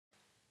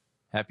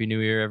Happy New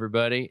Year,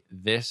 everybody.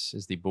 This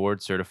is the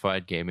Board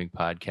Certified Gaming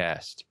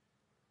Podcast,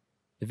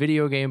 the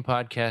video game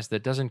podcast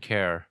that doesn't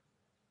care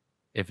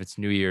if it's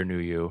New Year, New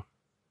You.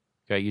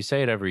 Okay, you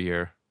say it every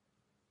year.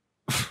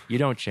 You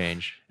don't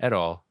change at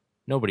all.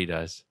 Nobody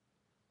does.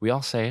 We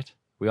all say it.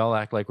 We all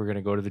act like we're going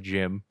to go to the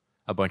gym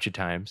a bunch of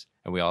times,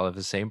 and we all have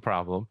the same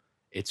problem.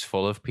 It's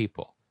full of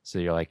people. So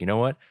you're like, you know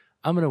what?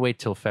 I'm going to wait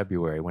till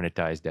February when it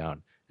dies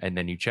down. And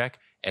then you check,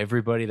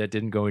 everybody that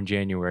didn't go in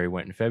January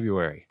went in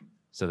February.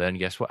 So then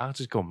guess what? I'll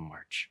just go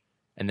March.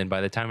 And then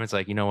by the time it's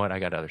like, you know what? I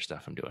got other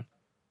stuff I'm doing.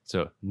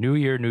 So New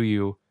Year, New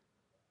You,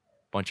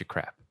 bunch of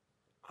crap.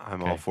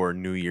 I'm all for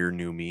New Year,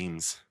 new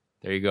memes.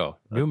 There you go.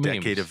 New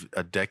memes.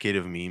 A decade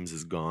of memes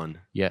is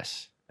gone.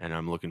 Yes. And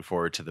I'm looking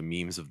forward to the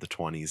memes of the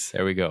 20s.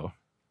 There we go.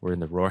 We're in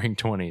the roaring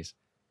 20s.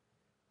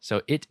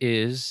 So it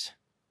is,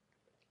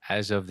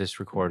 as of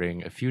this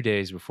recording, a few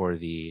days before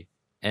the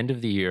end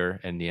of the year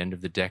and the end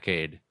of the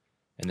decade.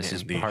 And this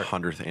is the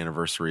 100th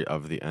anniversary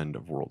of the end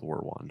of World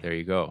War I. There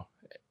you go.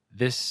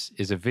 This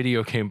is a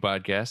video game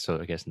podcast, so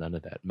I guess none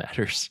of that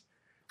matters.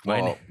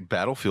 Well,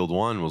 Battlefield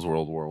 1 was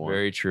World War I.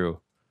 Very true.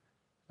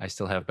 I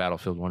still have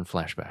Battlefield 1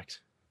 flashbacks.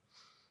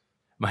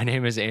 My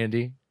name is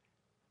Andy.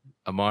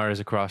 Amar is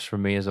across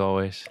from me as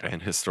always.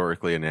 And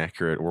historically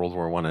inaccurate, World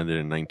War I ended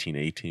in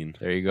 1918.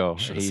 There you go.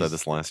 Should have said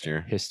this last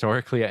year.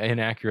 Historically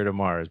inaccurate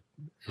Amar.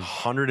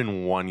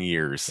 101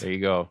 years. There you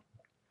go.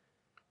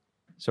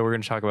 So we're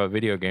going to talk about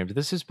video games.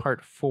 This is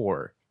part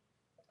 4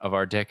 of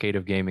our Decade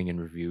of Gaming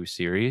and Review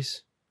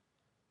series.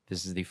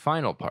 This is the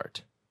final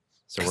part.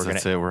 So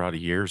we're out of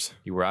years.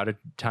 You were out of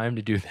time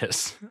to do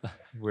this.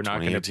 We're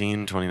not going to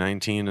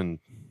 2019 and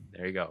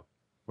there you go.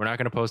 We're not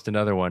going to post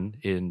another one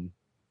in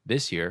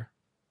this year.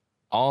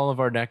 All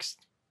of our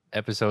next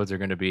episodes are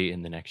going to be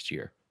in the next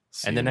year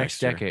and the next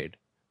decade.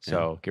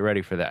 So get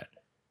ready for that.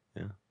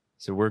 Yeah.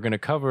 So we're going to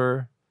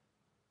cover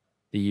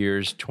the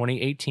years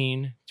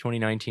 2018,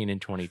 2019,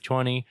 and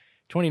 2020.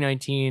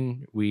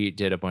 2019, we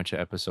did a bunch of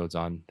episodes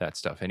on that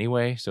stuff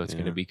anyway, so it's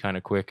going to be kind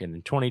of quick. And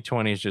then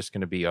 2020 is just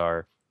going to be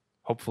our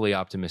hopefully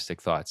optimistic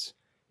thoughts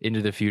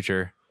into the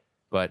future.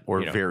 But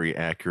very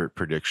accurate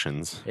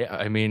predictions. Yeah,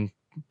 I mean,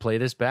 play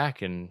this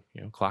back and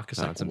clock us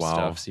on some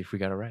stuff, see if we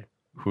got it right.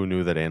 Who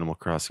knew that Animal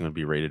Crossing would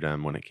be rated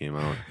M when it came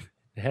out?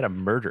 They had a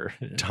murder.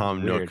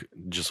 Tom Nook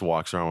just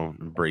walks around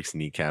and breaks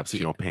kneecaps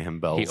if you don't pay him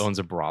bells. He owns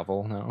a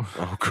brothel now.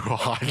 Oh,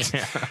 God.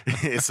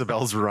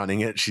 Isabel's running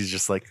it. She's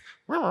just like,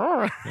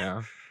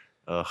 yeah.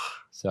 Ugh.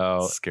 So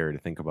it's scary to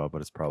think about, but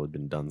it's probably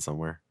been done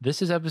somewhere.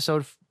 This is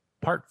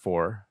part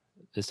 4.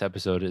 This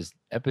episode is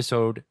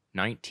episode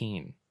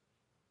 19.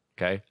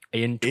 Okay.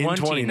 In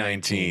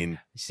 2019.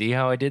 See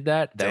how I did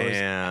that? That was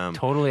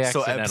totally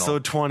accidental. So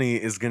episode 20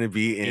 is going to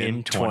be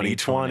in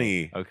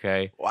 2020.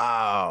 Okay.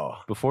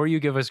 Wow. Before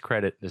you give us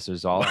credit, this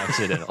was all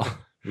accidental.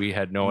 We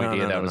had no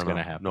idea that was going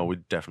to happen. No, we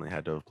definitely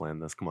had to have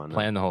planned this. Come on.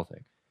 Plan the whole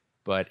thing.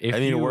 But if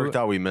it worked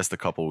out. We missed a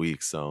couple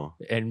weeks, so.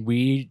 And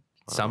we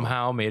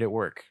somehow made it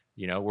work.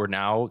 We're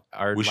now,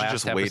 we should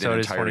just wait an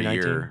entire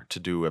year to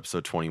do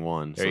episode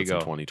 21. There you go.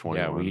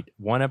 2021. Yeah,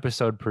 one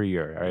episode per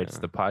year. All right. It's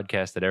the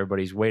podcast that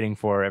everybody's waiting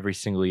for every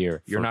single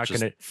year. You're not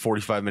going to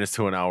 45 minutes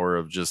to an hour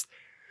of just,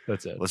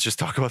 that's it. Let's just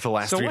talk about the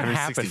last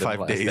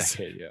 365 days.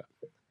 Decade,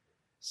 yeah.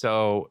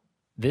 So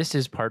this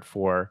is part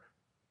 4.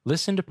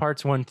 Listen to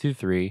parts 1 through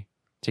 3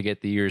 to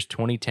get the years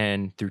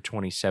 2010 through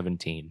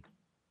 2017.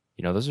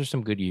 Those are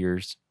some good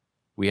years.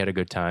 We had a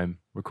good time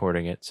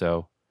recording it.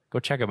 So go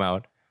check them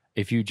out.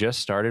 If you just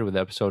started with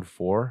episode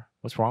 4,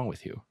 what's wrong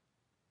with you?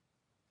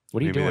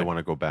 What are you doing? Maybe they want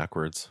to go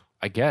backwards.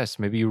 I guess.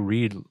 Maybe you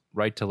read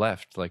right to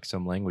left, like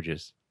some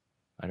languages.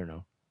 I don't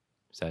know.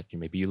 Is that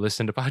maybe you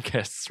listen to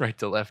podcasts right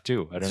to left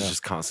too? I don't know.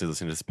 Just constantly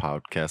listening to this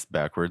podcast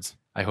backwards.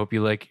 I hope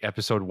you like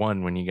episode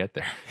 1 when you get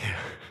there.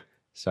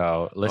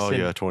 So listen. Oh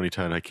yeah,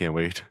 2010. I can't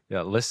wait.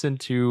 Yeah, listen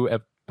to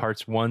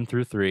parts 1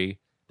 through 3.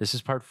 This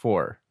is part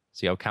 4.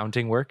 See how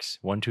counting works?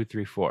 1, 2,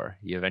 3, 4.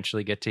 You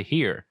eventually get to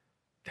here.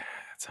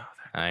 That's how that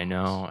goes. I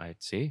know. I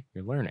see.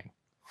 You're learning.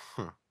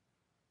 Huh.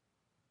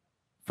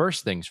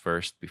 First things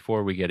first,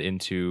 before we get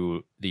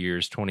into the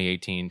years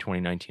 2018,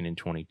 2019, and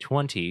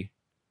 2020,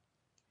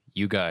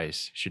 you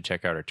guys should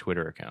check out our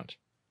Twitter account.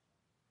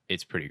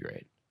 It's pretty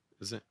great.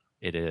 Is it?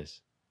 It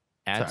is.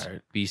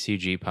 At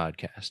BCG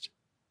Podcast.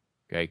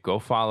 Okay, go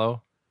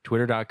follow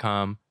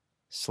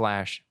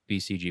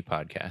twitter.com/BCG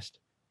Podcast.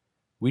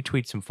 We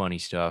tweet some funny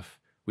stuff.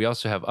 We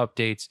also have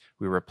updates.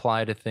 We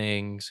reply to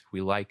things.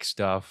 We like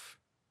stuff.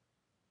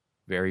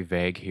 Very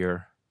vague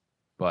here,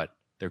 but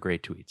they're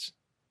great tweets.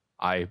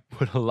 I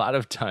put a lot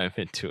of time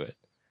into it.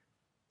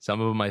 Some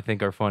of them I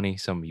think are funny.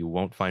 Some you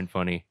won't find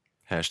funny.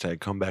 Hashtag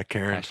comeback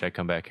Karen. Hashtag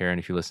comeback Karen.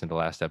 If you listen to the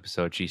last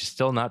episode, she's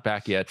still not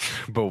back yet.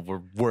 But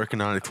we're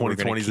working on it.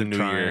 2020 is a new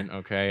year.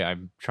 Okay,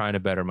 I'm trying to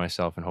better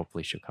myself and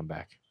hopefully she'll come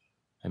back.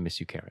 I miss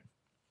you, Karen.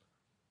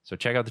 So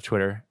check out the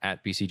Twitter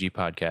at BCG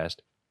Podcast.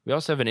 We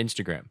also have an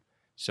Instagram.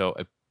 So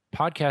a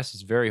podcast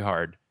is very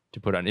hard to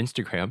put on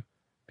Instagram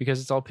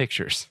because it's all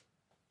pictures.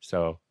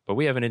 So, but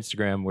we have an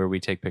Instagram where we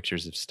take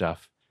pictures of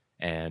stuff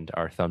and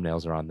our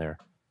thumbnails are on there,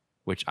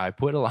 which I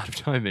put a lot of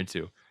time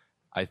into.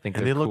 I think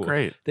And they're they look cool.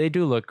 great. They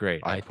do look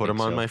great. I put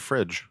them on my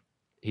fridge.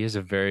 He has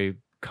a very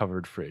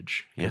covered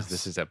fridge because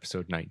this Yes. is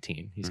episode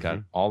 19. He's got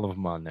all of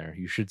them on there.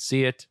 You should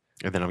see it.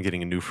 And then I'm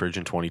getting a new fridge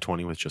in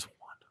 2020 with just one.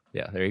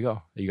 Yeah, there you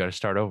go. You got to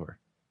start over.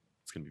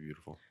 It's going to be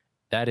beautiful.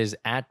 That is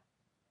at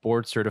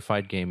Board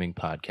Certified Gaming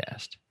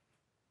Podcast.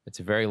 It's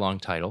a very long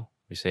title.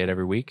 We say it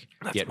every week,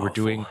 That's yet we're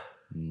doing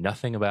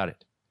nothing about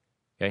it.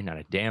 Okay, not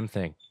a damn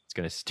thing. It's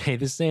going to stay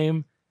the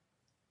same.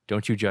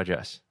 Don't you judge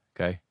us,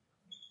 okay?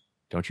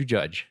 Don't you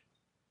judge.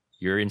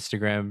 Your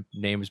Instagram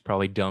name is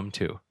probably dumb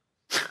too.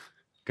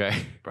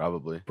 Okay?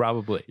 Probably.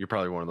 Probably. You're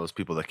probably one of those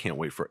people that can't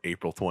wait for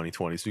April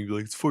 2020. So you'd be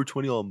like, it's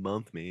 420 all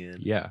month, man.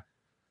 Yeah.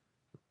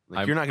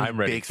 Like, you're not going I'm to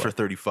ready bake for for it.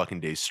 30 fucking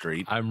days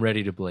straight. I'm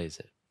ready to blaze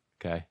it.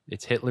 Okay?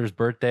 It's Hitler's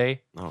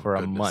birthday for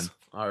a month.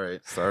 All right.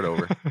 Start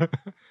over.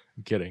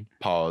 I'm kidding.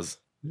 Pause.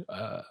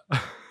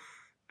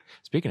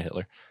 Speaking of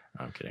Hitler,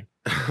 no, I'm kidding.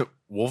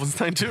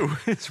 Wolfenstein 2.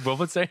 It's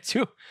Wolfenstein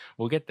 2.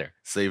 We'll get there.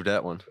 Save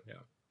that one.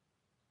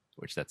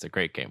 Which that's a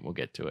great game. We'll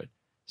get to it.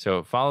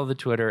 So follow the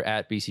Twitter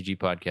at BCG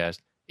Podcast,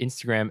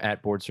 Instagram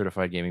at Board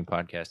Certified Gaming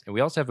Podcast. And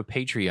we also have a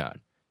Patreon.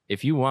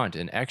 If you want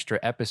an extra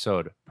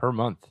episode per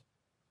month,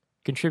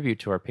 contribute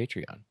to our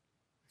Patreon.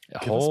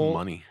 Give us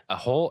money. A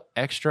whole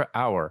extra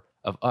hour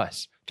of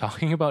us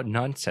talking about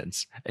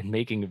nonsense and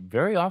making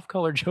very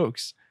off-color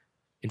jokes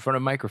in front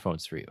of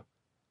microphones for you.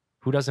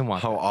 Who doesn't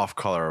want How that? off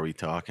color are we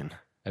talking?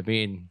 I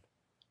mean,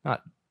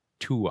 not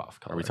too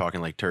off-color. Are we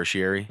talking like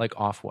tertiary? like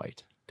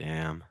off-white,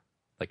 Damn.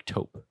 like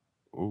taupe?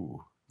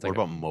 Ooh. It's What like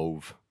about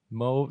mauve?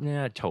 Mauve?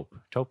 Nah, taupe.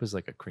 Taupe is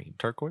like a cream.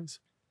 Turquoise?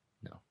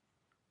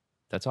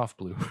 That's off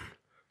blue.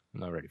 I'm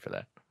not ready for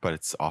that, But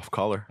it's off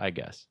color. I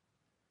guess.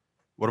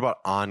 What about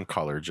on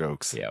color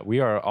jokes? Yeah, we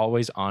are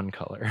always on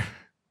color.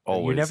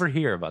 Always. You never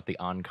hear about the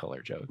on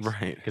color jokes.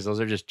 Right. Because those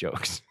are just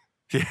jokes.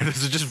 Yeah,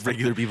 this is just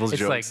regular people's It's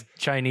jokes. like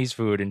Chinese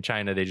food. In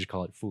China, they just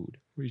call it food.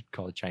 We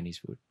call it Chinese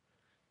food.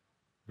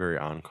 Very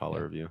on color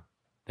Yeah. of you.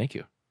 Thank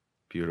you.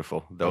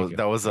 Beautiful. Thank you.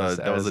 That was a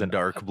an-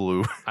 dark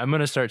blue. I'm going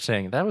to start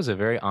saying that was a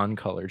very on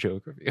color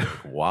joke review.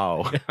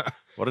 Wow.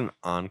 What an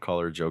on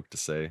color joke to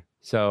say.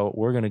 So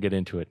we're going to get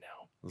into it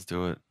now. Let's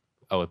do it.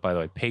 Oh, by the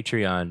way,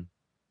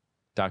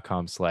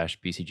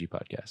 patreon.com/BCG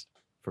podcast.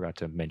 Forgot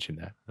to mention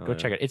that. Oh, Go yeah.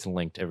 check it. It's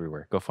linked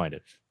everywhere. Go find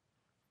it.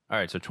 All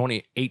right. So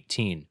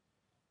 2018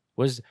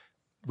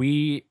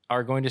 we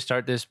are going to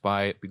start this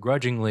by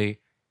begrudgingly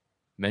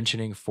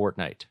mentioning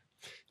Fortnite.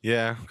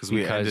 Yeah, because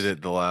we ended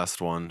it the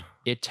last one,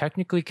 It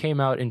technically came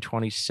out in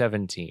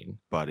 2017,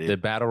 but the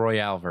it Battle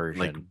Royale version,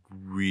 like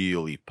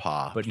really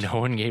popped. but no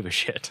one gave a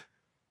shit.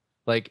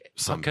 Like,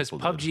 Some because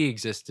people did. PUBG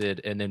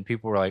existed, and then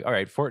people were like, all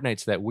right,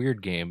 Fortnite's that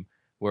weird game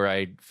where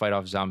I fight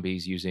off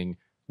zombies using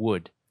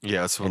wood.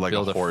 Yeah, so and like a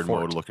build a horde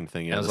fort. mode looking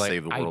thing. And Yeah, I the was like,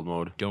 save the world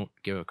mode. Don't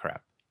give a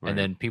crap. Right. And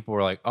then people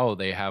were like, oh,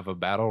 they have a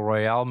Battle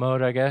Royale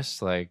mode, I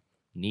guess. Like,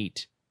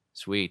 neat,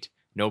 sweet.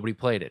 Nobody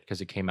played it because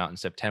it came out in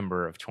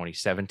September of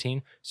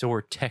 2017. So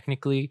we're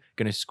technically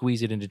going to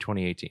squeeze it into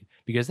 2018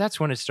 because that's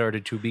when it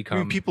started to become.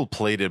 I mean, people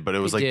played it, but it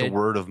was It like did. the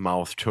word of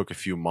mouth took a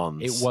few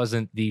months. It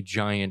wasn't the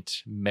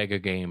giant mega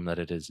game that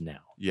it is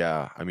now.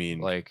 Yeah, I mean,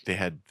 Like, they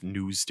had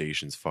news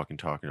stations fucking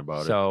talking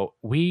about it. so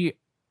we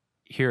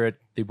here at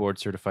the Board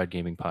Certified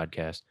Gaming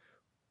Podcast,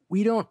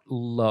 we don't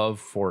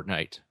love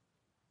Fortnite.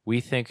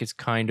 We think it's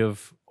kind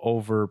of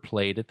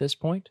overplayed at this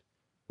point.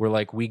 We're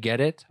like, we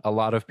get it. A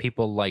lot of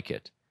people like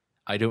it.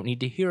 I don't need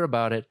to hear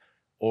about it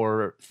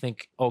or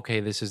think, okay,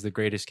 this is the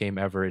greatest game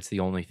ever. It's the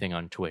only thing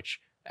on Twitch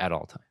at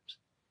all times.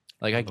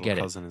 Like, I My little get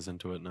it. cousin is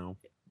into it now.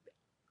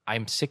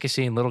 I'm sick of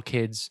seeing little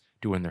kids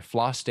doing their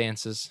floss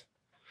dances.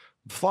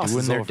 Floss Doing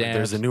is their over.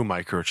 There's a dance. new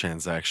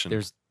microtransaction.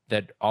 There's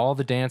that all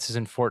the dances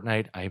in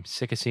Fortnite. I'm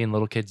sick of seeing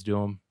little kids do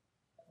them.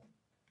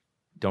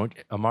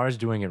 Amar's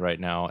doing it right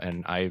now,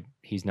 and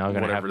he's now going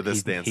to have Whatever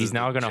this dance he's is,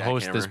 now the going to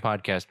host this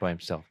jackhammer. podcast by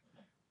himself.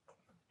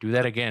 Do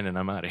that again, and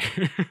I'm out of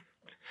here.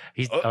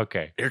 He's Oh.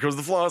 okay. Here comes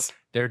the floss.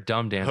 They're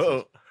dumb dances,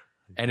 Oh.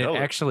 and it Hell.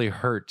 actually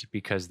hurt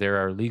because there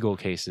are legal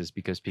cases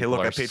because Hey, people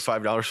look, are. I paid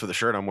 $5 for the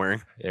shirt I'm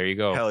wearing. There you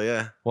go. Hell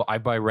yeah. Well, I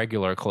buy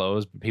regular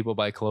clothes, but people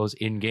buy clothes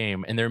in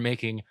game, and they're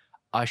making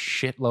a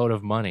shitload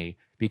of money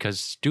because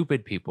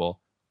stupid people.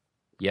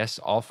 Yes,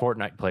 all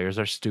Fortnite players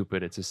are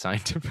stupid. It's a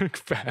scientific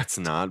fact. It's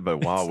not,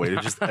 but wow, way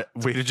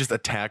to just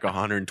attack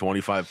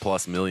 125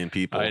 plus million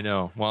people. I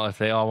know. Well, if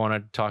they all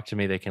want to talk to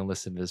me, they can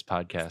listen to this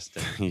podcast.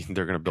 And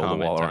They're gonna build a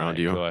comment wall on around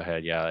it. you. Go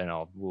ahead, yeah, and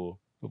I'll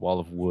a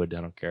wall of wood.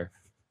 I don't care.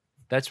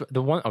 That's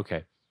the one.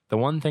 Okay, the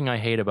one thing I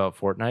hate about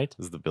Fortnite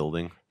Is the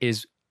building.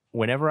 is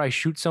whenever I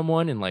shoot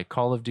someone in like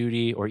Call of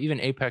Duty or even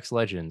Apex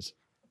Legends,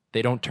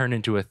 they don't turn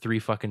into a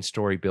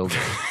 3-story building.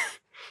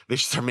 They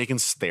just start making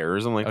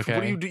stairs. I'm like, what do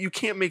Okay. you do? You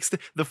can't make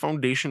the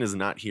foundation is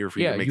not here for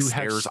you Yeah, to make you have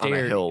stairs on a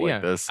hill yeah,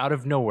 like this. out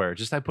of nowhere.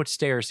 Just I put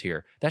stairs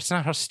here. That's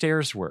not how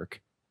stairs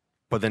work.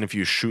 But then if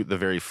you shoot the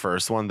very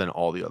first one, then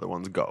all the other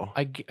ones go.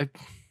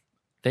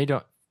 They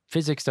don't.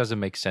 Physics doesn't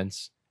make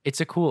sense. It's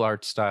a cool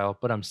art style,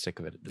 but I'm sick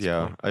of it at this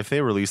Yeah, point. if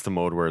they released a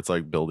mode where it's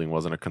like building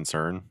wasn't a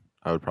concern,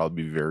 I would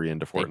probably be very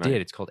into They Fortnite.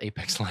 did. It's called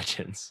Apex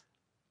Legends.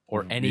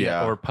 or any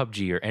or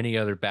PUBG or any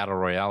other battle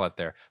royale out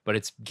there, but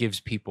it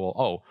gives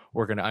people,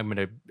 I'm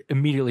gonna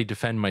immediately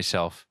defend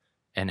myself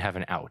and have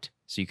an out,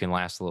 so you can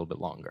last a little bit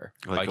longer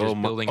Like, by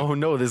just building. Oh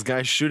no, this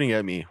guy's shooting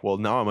at me. Well,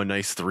 now I'm a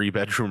nice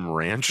 3-bedroom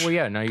ranch. Well,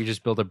 yeah, now you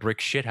just build a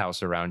brick shit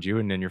house around you,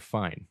 and then you're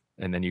fine.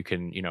 And then you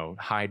can,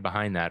 hide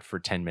behind that for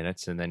 10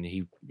 minutes, and then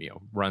he,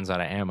 runs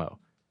out of ammo.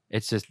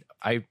 It's just,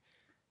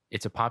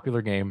 it's a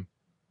popular game.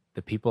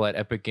 The people at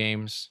Epic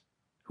Games,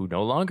 who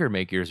no longer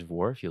make Gears of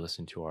War, if you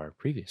listen to our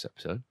previous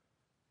episode,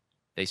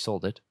 they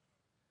sold it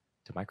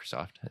to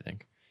Microsoft, I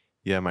think.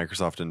 Yeah,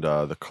 Microsoft and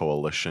the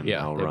Coalition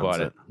now they runs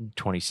bought it in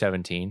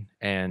 2017,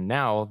 and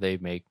now they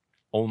make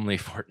only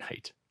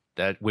Fortnite.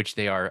 Which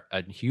they are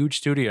a huge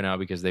studio now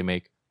because they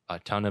make a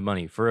ton of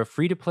money for a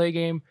free-to-play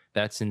game.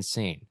 That's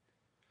insane.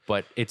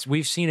 But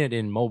we've seen it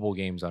in mobile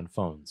games on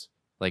phones.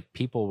 Like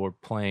people were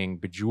playing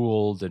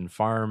Bejeweled and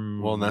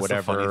Farm, well, and that's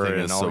whatever, the funny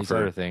thing and all these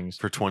other things.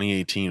 For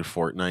 2018,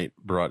 Fortnite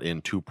brought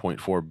in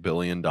 $2.4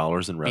 billion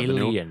in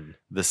revenue.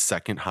 The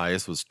second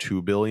highest was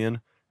 $2 billion,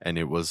 and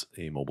it was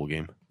a mobile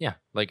game. Yeah,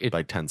 by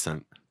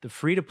Tencent. The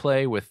free to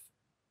play with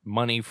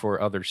money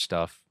for other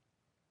stuff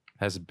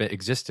has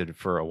existed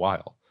for a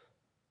while.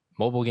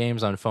 Mobile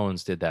games on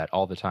phones did that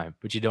all the time,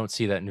 but you don't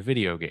see that in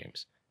video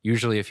games.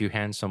 Usually, if you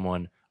hand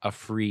someone a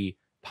free,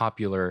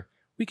 popular,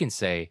 we can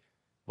say,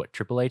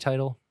 AAA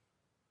title?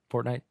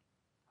 Fortnite?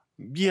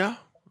 Yeah.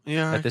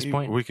 At this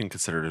point, we can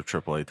consider it a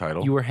AAA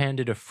title. You were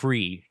handed a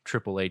free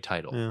AAA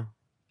title. Yeah.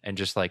 And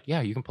just like,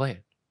 yeah, you can play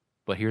it.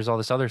 But here's all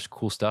this other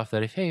cool stuff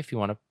that if you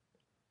want to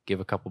give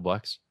a couple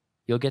bucks,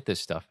 you'll get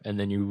this stuff. And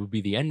then you will be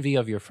the envy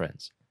of your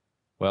friends.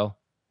 Well,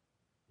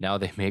 now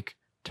they make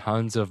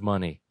tons of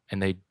money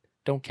and they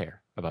don't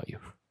care about you.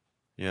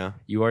 Yeah.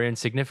 You are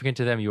insignificant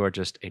to them. You are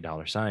just a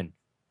dollar sign.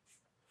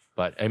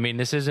 But I mean,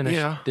 this isn't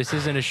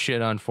a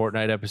shit on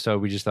Fortnite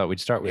episode. We just thought we'd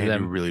start with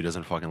them. He really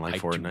doesn't fucking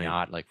like Fortnite. I do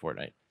not like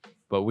Fortnite.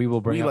 But we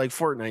will bring. Like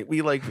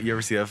Fortnite. You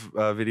ever see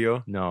that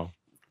video? No.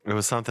 It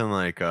was something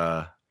like it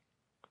was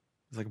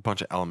like a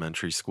bunch of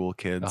elementary school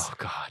kids. Oh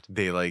God.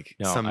 They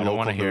some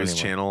local news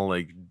channel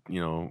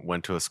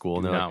went to a school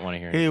and they're not want to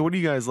hear. Hey, what do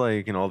you guys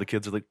like? And all the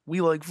kids are like,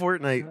 we like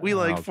Fortnite. We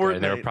like Fortnite.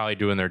 They're probably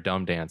doing their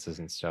dumb dances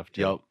and stuff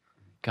too. Yep.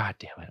 God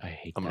damn it! I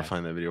hate. I'm gonna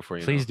find that video for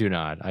you. Please do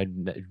not.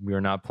 We are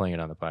not playing it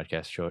on the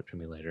podcast. Show it to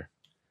me later.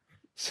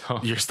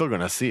 So you're still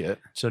gonna see it.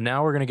 So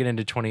now we're gonna get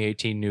into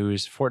 2018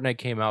 news. Fortnite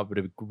came out, but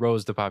it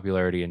rose to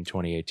popularity in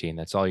 2018.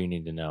 That's all you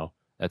need to know.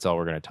 That's all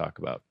we're gonna talk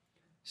about.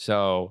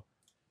 So,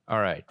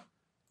 all right,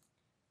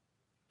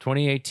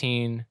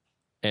 2018,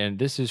 and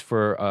this is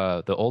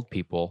for the old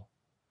people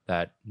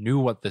that knew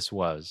what this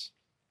was.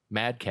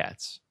 Mad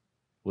Catz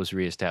was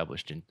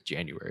reestablished in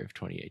January of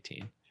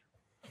 2018.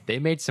 They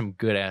made some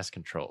good ass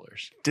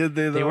controllers. Did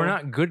they though? They were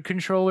not good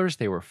controllers.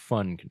 They were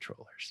fun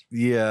controllers.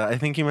 Yeah, I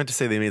think you meant to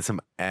say they made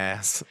some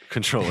ass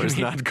controllers,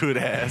 not good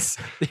ass.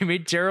 They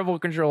made terrible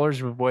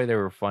controllers, but boy, they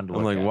were fun to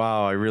look at.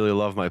 Wow, I really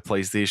love my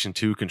PlayStation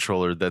 2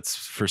 controller that's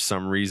for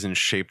some reason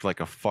shaped like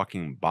a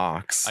fucking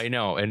box. I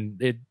know, and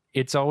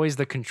it's always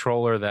the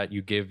controller that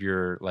you give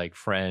your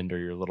friend or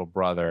your little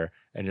brother,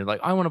 and you're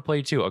like, I want to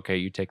play too. Okay,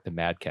 you take the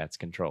Mad Catz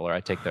controller. I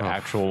take the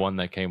actual one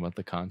that came with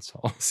the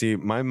console. See,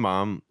 my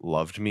mom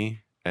loved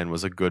me and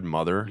was a good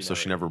mother, so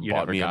she never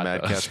bought me a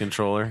Mad Catz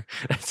controller.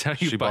 That's how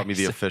she bought me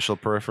the official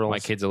peripherals. My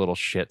kid's a little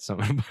shit.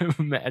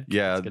 Mad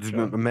Catz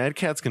controller. Mad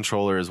Catz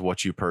controller is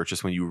what you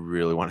purchase when you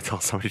really want to tell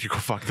somebody to go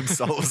fuck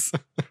themselves.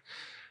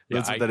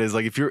 That's what that is.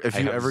 Like if you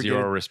ever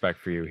zero respect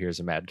for you, here's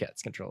a Mad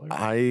Catz controller.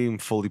 I'm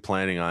fully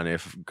planning on,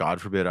 if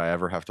God forbid I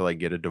ever have to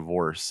get a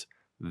divorce,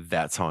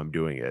 that's how I'm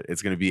doing it.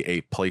 It's going to be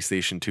a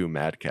PlayStation 2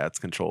 Mad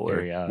Catz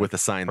controller with a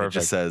sign that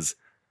just says,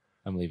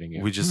 "I'm leaving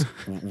you."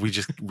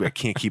 I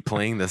can't keep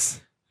playing this.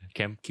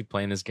 Can't keep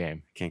playing this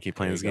game. Can't keep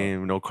playing this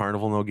game. No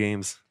carnival, no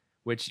games.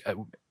 Which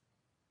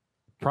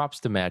props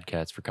to Mad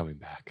Catz for coming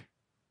back.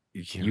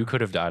 Yeah. You could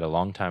have died a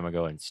long time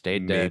ago and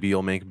stayed dead. Maybe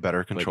you'll make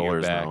better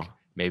controllers now.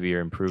 Maybe you're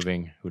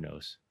improving. Who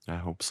knows? I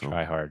hope so.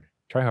 Try hard.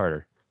 Try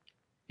harder.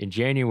 In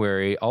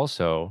January,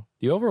 also,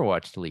 the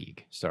Overwatch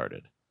League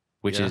started,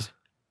 which is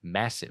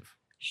massive.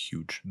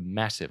 Huge.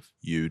 Massive.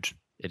 Huge.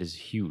 It is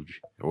huge.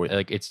 Oh,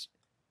 yeah.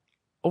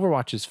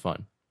 Overwatch is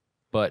fun.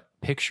 But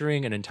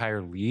picturing an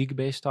entire league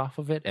based off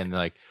of it, and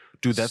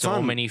dude, that's so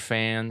on many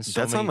fans.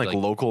 That's on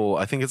local.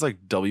 I think it's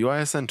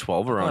WISN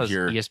 12 around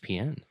here.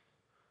 ESPN.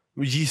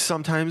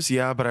 Sometimes,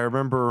 yeah, but I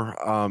remember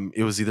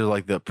it was either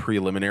the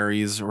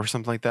preliminaries or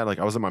something like that.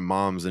 I was at my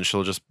mom's and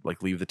she'll just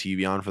leave the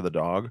TV on for the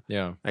dog.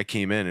 Yeah, I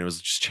came in and it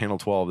was just channel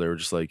 12. They were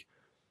just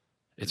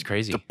it's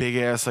crazy. The big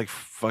ass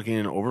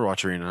fucking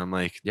Overwatch arena. And I'm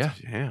like, yeah,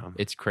 damn,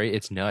 it's crazy.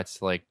 It's nuts.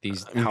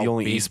 These. The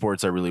only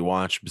esports I really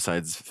watch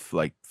besides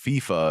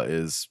FIFA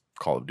is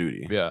Call of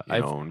Duty. Yeah,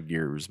 and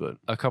Gears. But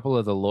a couple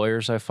of the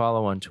lawyers I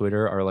follow on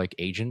Twitter are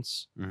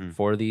agents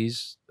for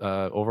these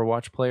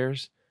Overwatch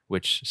players,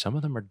 which some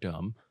of them are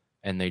dumb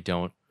and they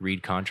don't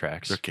read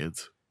contracts. They're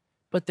kids,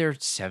 but they're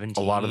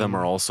 17. A lot of them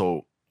are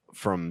also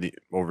from the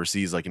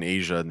overseas, in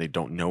Asia, and they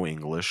don't know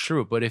English.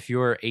 True, but if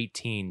you're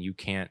 18, you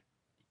can't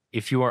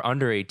if you are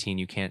under 18,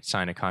 you can't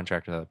sign a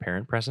contract without a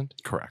parent present.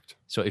 Correct.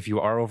 So if you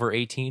are over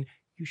 18,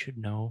 you should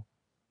know.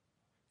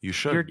 You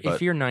should.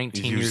 If you're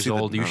 19 years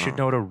old, you should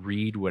know to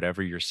read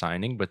whatever you're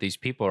signing. But these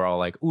people are all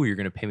like, "Ooh, you're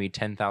going to pay me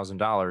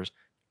 $10,000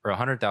 or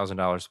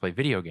 $100,000 to play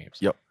video games."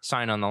 Yep.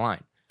 Sign on the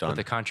line. Done. But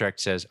the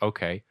contract says,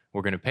 "Okay,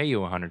 we're going to pay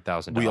you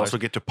 $100,000. We also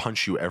get to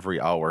punch you every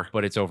hour,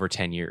 but it's over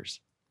 10 years."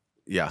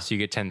 Yeah. So you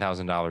get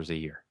 $10,000 a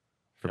year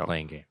for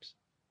playing games,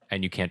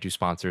 and you can't do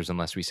sponsors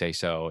unless we say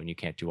so, and you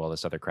can't do all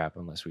this other crap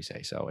unless we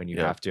say so, and you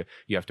have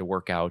to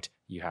work out.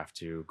 You have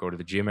to go to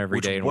the gym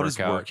every day and work out. What does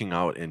working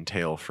out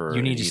entail for?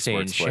 You need to stay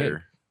in shape.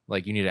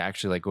 Like you need to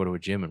actually like go to a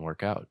gym and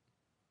work out,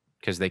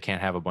 because they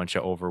can't have a bunch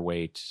of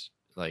overweight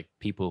like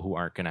people who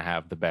aren't going to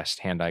have the best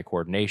hand-eye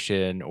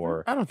coordination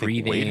or I don't think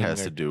breathing. Weight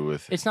has to do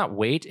with. It's not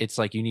weight. It's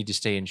like you need to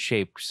stay in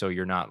shape so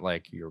you're not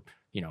like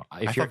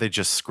I thought they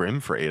just scrim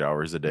for 8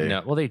 hours a day.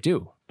 No, well they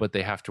do, but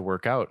they have to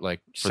work out like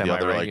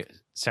semi-regularly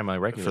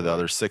for the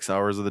other 6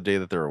 hours of the day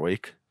that they're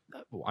awake.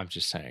 Well, I'm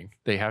just saying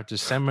they have to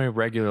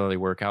semi-regularly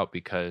work out,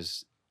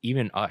 because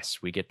even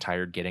us, we get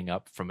tired getting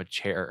up from a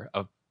chair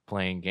of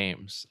playing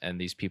games,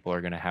 and these people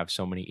are going to have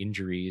so many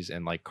injuries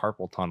and like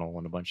carpal tunnel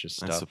and a bunch of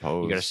stuff. I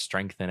suppose you got to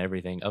strengthen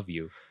everything of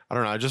you. I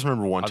don't know. I just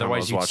remember one time I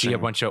was watching. See a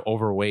bunch of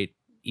overweight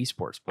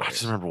esports players. I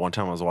just remember one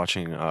time I was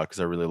watching because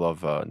I really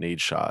love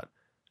Nade Shot,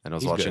 and I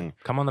was watching.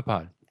 Good. Come on the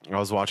pod. I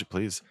was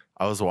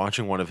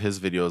watching one of his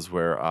videos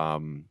where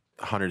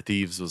 100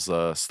 Thieves was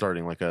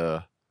starting like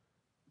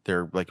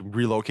they're like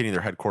relocating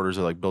their headquarters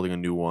or like building a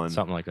new one,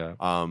 something like that.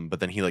 But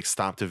then he like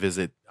stopped to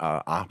visit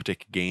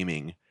Optic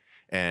Gaming,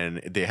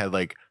 and they had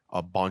like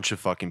a bunch of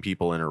fucking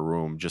people in a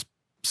room just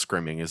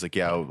scrimming. It's like,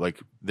 yeah, like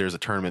there's a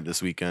tournament this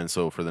weekend,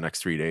 so for the next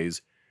 3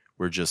 days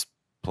we're just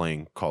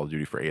playing Call of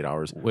Duty for 8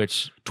 hours,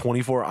 which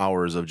 24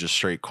 hours of just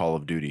straight Call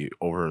of Duty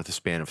over the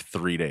span of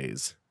 3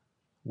 days.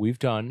 We've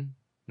done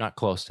not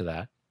close to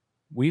that.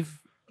 We've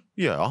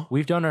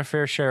done our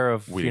fair share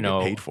of, we didn't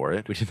get paid for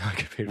it. We did not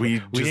get paid for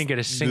it. We didn't get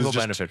a single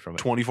benefit from it.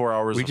 24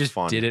 hours we of just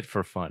fun. did it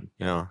for fun.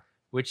 Yeah.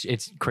 Which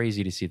it's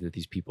crazy to see that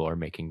these people are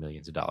making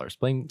millions of dollars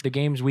playing the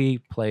games we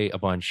play a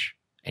bunch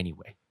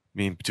anyway. I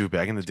mean, dude,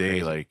 back in the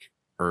day, like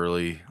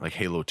early, like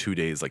Halo 2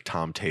 days, like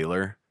Tom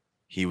Taylor,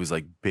 he was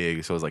like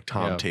big. So it was like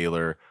Tom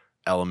Taylor,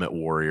 Element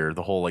Warrior,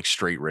 the whole like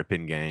straight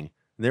ripping gang.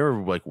 They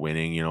were like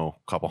winning, a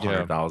couple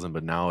 100,000,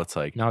 but now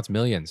it's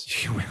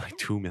millions. You win like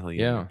 2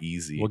 million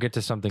easy. We'll get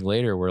to something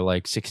later where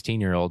like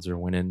 16-year-olds are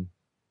winning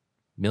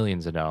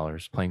millions of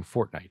dollars playing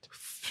Fortnite.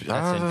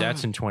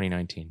 That's in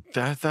 2019.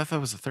 That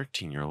was a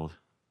 13-year-old.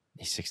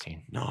 He's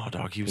 16. No,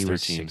 dog, he was 13.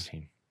 Was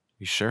 16.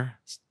 You sure?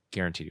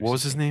 Guaranteed. What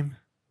was his name?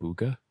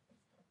 Bugha.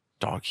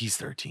 Dog, he's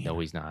 13. No,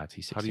 he's not.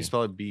 He's 16. How do you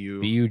spell it?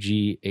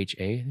 Bugha, I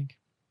think.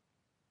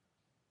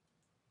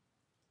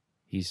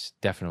 He's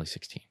definitely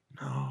 16.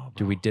 No.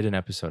 Dude, we did an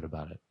episode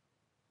about it.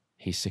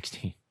 He's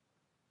 16.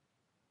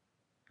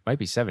 Might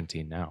be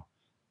 17 now.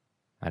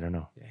 I don't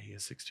know. Yeah, he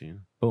is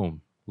 16.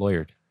 Boom.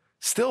 Lawyered.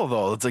 Still,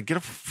 though, it's like, get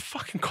a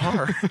fucking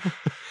car.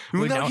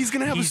 Now he's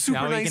going to have a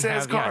super nice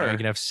ass car. He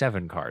can have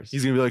 7 cars.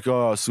 He's going to be like,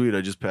 oh, sweet.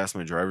 I just passed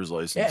my driver's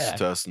license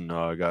test and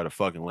I got a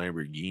fucking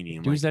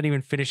Lamborghini. Dude's not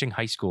even finishing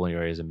high school and he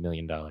already has $1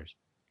 million.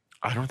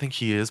 I don't think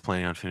he is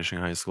planning on finishing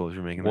high school if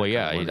you're making that. Well,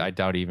 yeah, I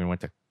doubt he even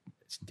went to.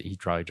 He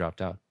probably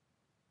dropped out.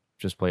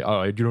 Just play.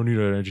 Oh, you don't need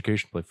an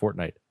education to play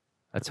Fortnite.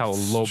 That's how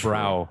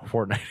lowbrow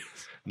Fortnite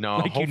is. No,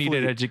 like you need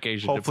an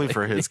education. Hopefully,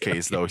 for his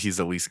case, though,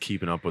 he's at least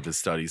keeping up with his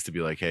studies to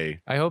be like,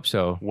 hey, I hope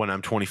so. When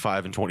I'm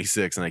 25 and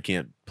 26 and I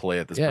can't play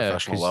at this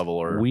professional level,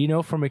 or we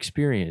know from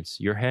experience,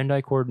 your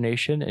hand-eye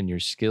coordination and your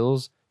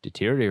skills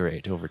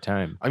deteriorate over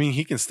time. I mean,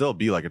 he can still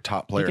be like a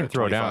top player at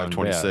 25,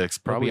 26.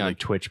 Probably on like,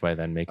 Twitch by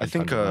then making. I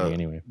think money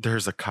anyway.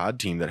 There's a COD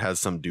team that has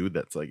some dude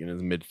that's like in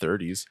his mid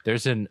 30s.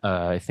 There's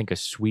I think a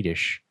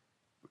Swedish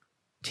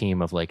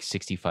team of like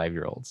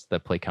 65-year-olds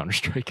that play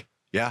Counter-Strike.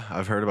 Yeah,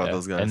 I've heard about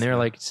those guys. And they're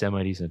like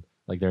semi-decent.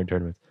 Like they're in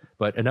tournaments.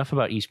 But enough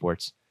about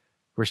esports.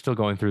 We're still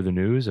going through the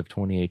news of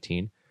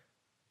 2018.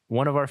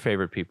 One of our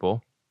favorite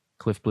people,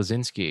 Cliff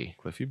Bleszinski.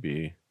 Cliffy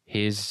B.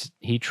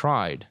 He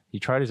tried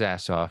his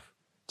ass off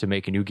to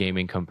make a new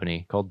gaming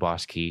company called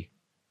Boss Key.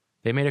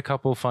 They made a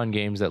couple fun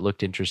games that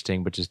looked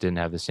interesting, but just didn't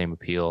have the same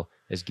appeal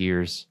as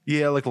Gears.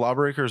 Yeah, like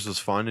Lawbreakers was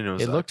fun,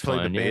 and it looked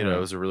fun. The beta, yeah. It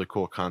was a really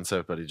cool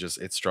concept, but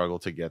it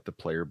struggled to get the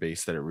player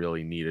base that it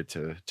really needed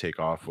to take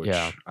off. Which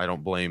I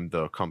don't blame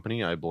the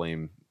company. I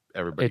blame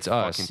everybody. It's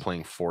fucking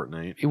playing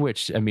Fortnite.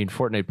 Which I mean,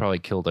 Fortnite probably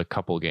killed a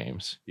couple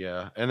games.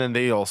 Yeah, and then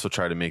they also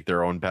tried to make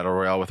their own battle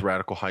royale with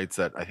Radical Heights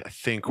that I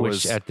think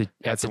was at the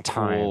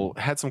time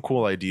had some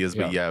cool ideas,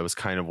 but it was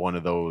kind of one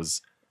of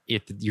those.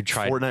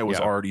 Fortnite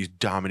was already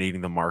dominating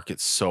the market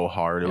so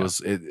hard.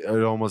 It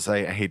almost,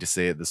 I hate to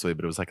say it this way,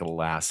 but it was like a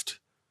last,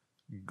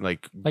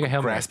 like a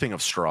grasping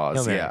of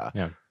straws. Yeah.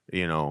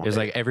 You know, it's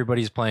like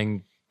everybody's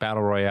playing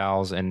battle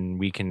royales and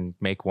we can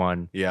make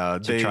one. Yeah.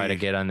 To try to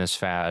get on this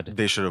fad.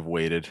 They should have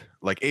waited.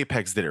 Like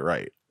Apex did it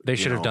right. They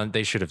should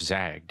have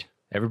zagged.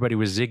 Everybody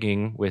was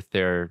zigging with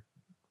their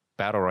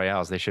battle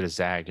royales, they should have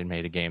zagged and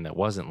made a game that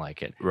wasn't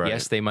like it. Right.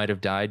 Yes, they might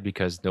have died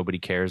because nobody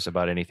cares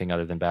about anything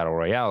other than battle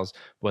royales,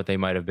 but they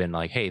might have been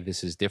like, hey,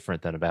 this is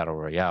different than a battle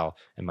royale,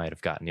 and might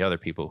have gotten the other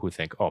people who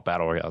think, oh,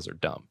 battle royales are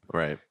dumb.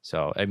 Right.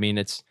 So, I mean,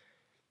 it's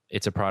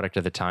a product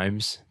of the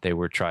times. They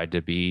were tried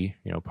to be,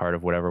 part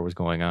of whatever was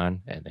going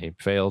on, and they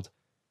failed.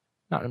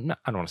 I don't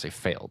want to say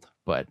failed,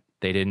 but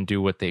they didn't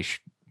do what they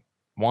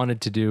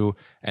wanted to do.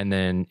 And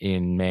then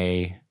in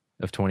May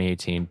of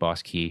 2018,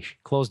 Boss Key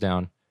closed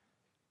down.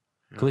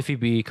 Yeah. Cliffy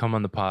B, come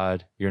on the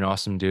pod. You're an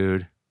awesome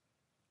dude.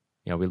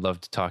 We'd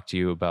love to talk to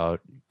you about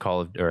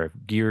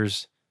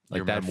Gears, like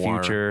your that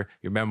memoir. Future,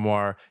 your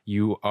memoir.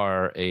 You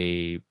are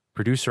a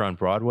producer on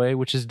Broadway,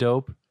 which is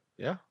dope.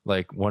 Yeah.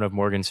 Like one of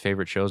Morgan's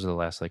favorite shows of the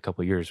last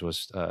couple of years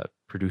was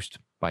produced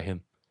by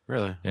him.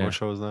 Really? Yeah. What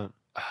show was that?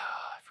 I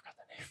forgot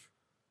the name.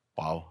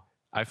 Wow.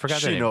 I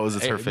forgot the name. She knows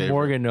it's her favorite.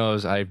 Morgan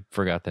knows I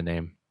forgot the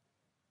name.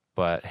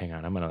 But hang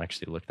on, I'm going to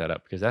actually look that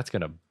up because that's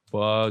going to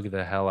bug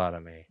the hell out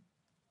of me.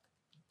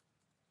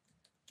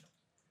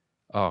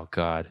 Oh,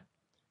 God.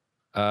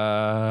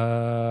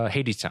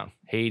 Hadestown.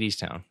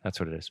 Hadestown. That's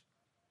what it is.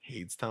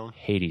 Hadestown?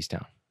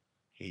 Hadestown.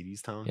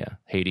 Hadestown? Yeah.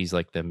 Hades,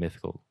 like the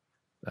mythical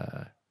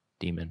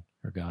demon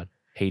or god.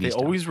 Hades. They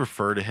always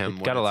refer to him.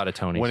 Got a lot of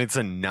Tonys. When it's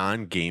a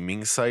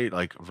non-gaming site,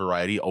 like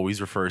Variety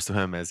always refers to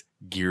him as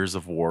Gears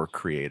of War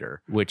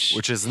creator,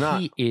 which is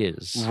not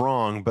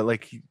wrong, but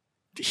like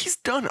he's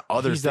done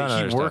other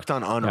things. He worked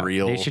on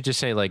Unreal. Yeah, they should just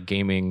say like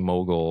gaming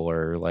mogul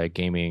or like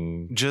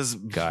gaming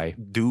just guy,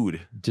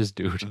 dude,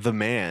 the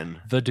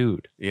man, the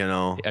dude.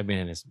 I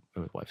mean, his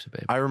wife's a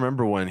babe. I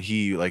remember when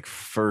he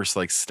first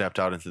stepped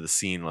out into the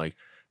scene, like.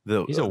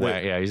 He's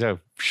a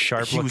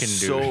sharp looking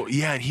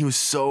dude. And he was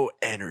so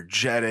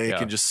energetic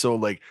and just so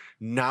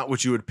not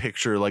what you would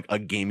picture like a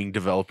gaming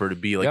developer to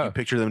be. You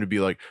picture them to be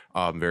like,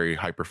 I'm very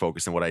hyper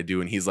focused in what I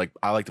do, and he's like,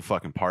 I like to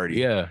fucking party.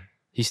 Yeah,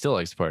 he still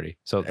likes to party.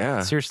 So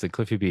seriously,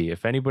 Cliffy B.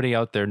 If anybody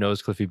out there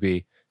knows Cliffy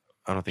B,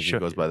 I don't think he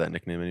goes by that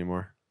nickname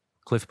anymore.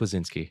 Cliff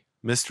Blazinski,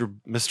 Mr.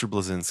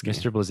 Blazinski,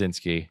 Mr.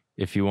 Blazinski.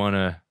 If you want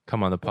to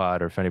come on the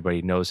pod, or if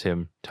anybody knows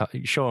him,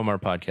 show him our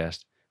podcast.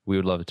 We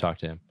would love to talk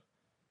to him.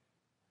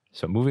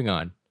 So moving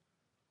on,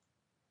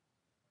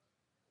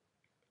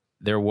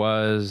 there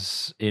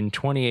was in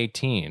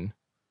 2018,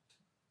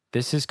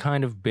 this is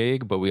kind of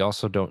big, but we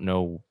also don't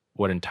know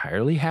what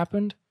entirely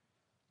happened.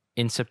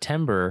 In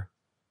September,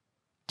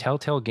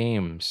 Telltale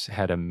Games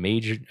had a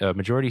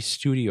majority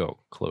studio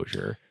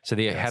closure. So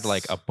they had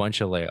like a bunch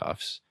of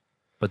layoffs,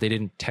 but they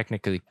didn't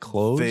technically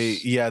close.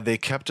 They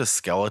kept a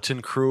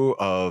skeleton crew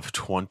of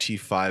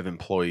 25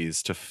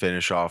 employees to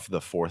finish off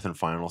the fourth and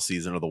final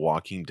season of The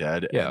Walking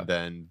Dead. Yeah. And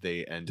then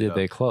they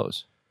they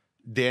close?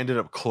 They ended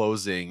up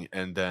closing,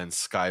 and then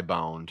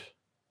Skybound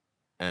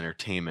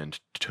Entertainment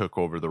took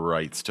over the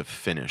rights to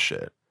finish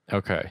it.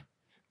 Okay.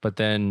 But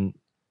then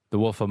The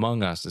Wolf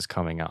Among Us is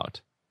coming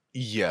out.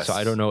 Yes. So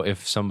I don't know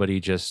if somebody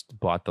just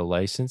bought the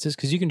licenses,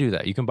 because you can do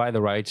that. You can buy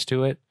the rights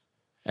to it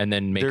and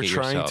then make it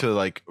yourself. They're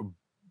trying to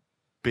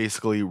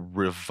basically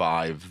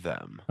revive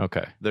them.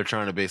 Okay. They're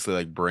trying to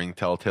basically bring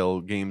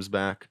Telltale Games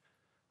back.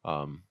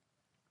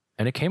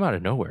 And it came out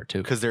of nowhere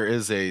too. Because there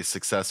is a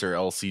successor,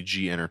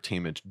 LCG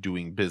Entertainment,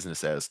 doing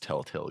business as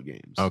Telltale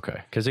Games.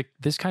 Okay. Because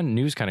this kind of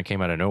news kind of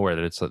came out of nowhere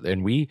that it's,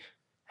 and we,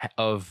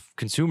 of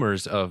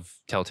consumers of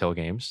Telltale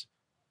Games,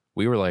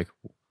 we were like,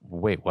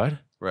 wait, what?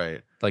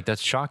 Right. Like,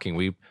 that's shocking.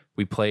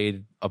 We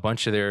played a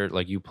bunch of their,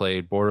 like, you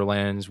played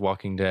Borderlands,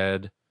 Walking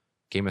Dead,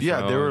 Game of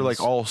Thrones. Yeah, they were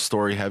like all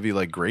story heavy,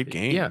 like great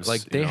games. Yeah,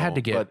 like they had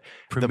to get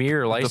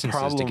premier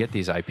licenses to get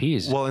these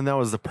IPs. Well, and that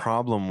was the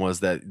problem, was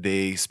that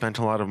they spent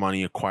a lot of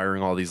money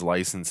acquiring all these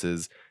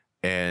licenses,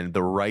 and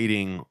the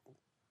writing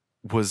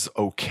was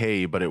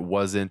okay, but it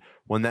wasn't.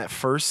 When that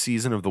first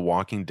season of The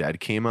Walking Dead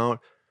came out,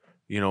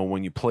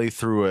 when you play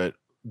through it,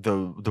 the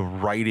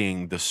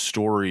writing, the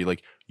story,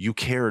 like you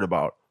cared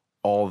about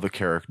all the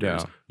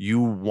characters. Yeah. You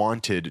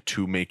wanted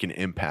to make an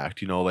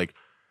impact.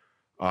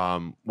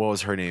 What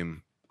was her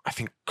name? I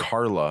think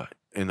Carla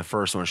in the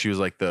first one. She was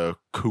like the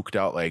cooked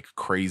out, like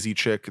crazy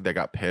chick that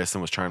got pissed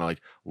and was trying to like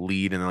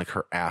lead, and like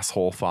her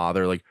asshole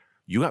father. Like,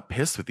 you got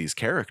pissed with these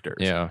characters.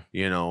 Yeah.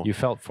 You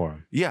felt for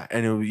them. Yeah.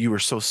 And you were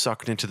so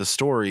sucked into the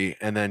story.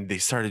 And then they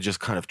started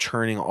just kind of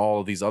churning all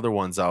of these other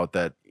ones out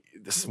that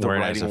the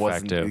writing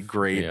wasn't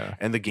great. Yeah.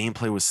 And the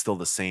gameplay was still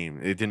the same.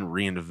 It didn't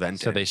reinvent anything.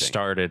 So they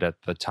started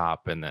at the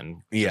top and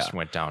then just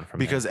went down from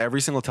because there.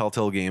 Every single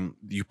Telltale game,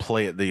 you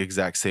play it the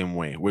exact same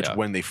way, which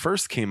when they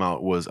first came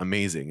out was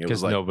amazing. It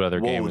was like, no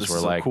other games were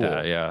like cool.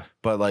 that. Yeah.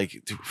 But like,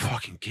 dude,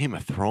 fucking Game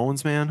of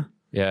Thrones, man.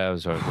 Yeah, it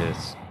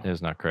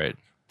was not great.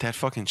 That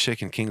fucking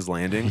chick in King's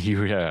Landing.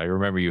 I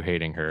remember you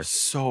hating her.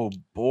 So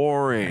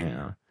boring.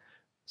 Yeah.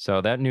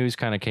 So that news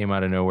kind of came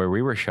out of nowhere.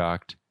 We were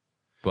shocked.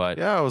 But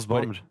yeah, I was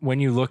bummed. When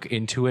you look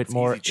into it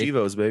more,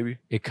 Chivos, baby.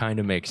 It kind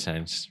of makes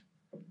sense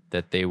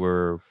that they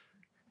were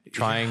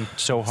trying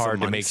so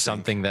hard to make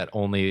something that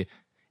only,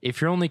 if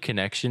your only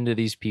connection to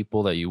these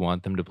people that you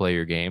want them to play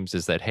your games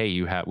is that,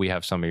 hey, we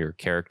have some of your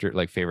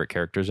favorite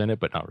characters in it,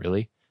 but not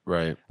really.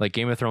 Right. Like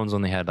Game of Thrones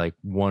only had like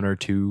one or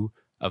two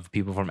of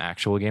people from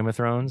actual Game of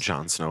Thrones.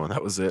 Jon Snow, and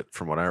that was it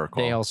from what I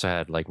recall. They also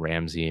had like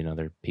Ramsay and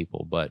other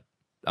people, but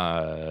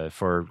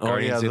for the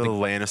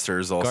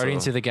Lannisters also.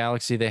 Guardians of the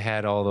Galaxy, they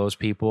had all those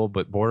people,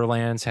 but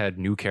Borderlands had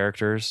new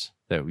characters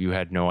that you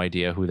had no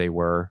idea who they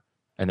were.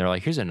 And they're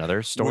like, here's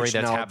another story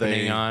that's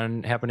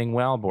happening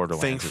while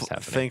Borderlands is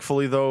happening.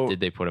 Thankfully, though, did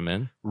they put them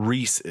in?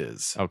 Reese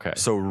is okay.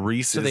 So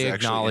Reese is they actually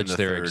acknowledge in the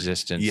their third.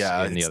 existence.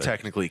 Yeah, in the it's other.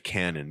 Technically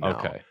canon now.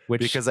 Okay,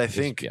 because I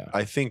think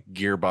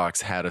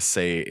Gearbox had a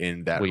say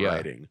in that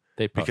writing.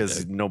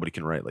 Because nobody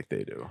can write like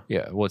they do.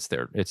 Yeah, well,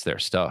 it's their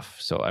stuff.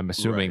 So I'm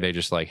assuming they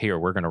just like, here,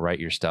 we're going to write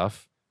your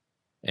stuff,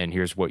 and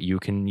here's what you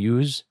can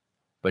use.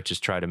 But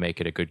just try to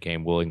make it a good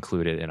game. We'll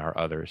include it in our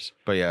others.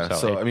 But yeah,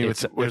 so I mean,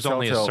 there's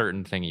only a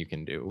certain thing you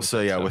can do. So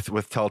yeah,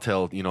 with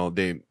Telltale, you know,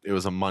 it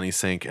was a money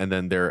sink, and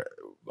then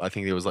I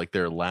think it was like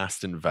their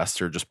last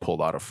investor just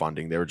pulled out of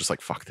funding. They were just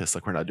like, "Fuck this!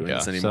 Like we're not doing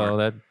this anymore." So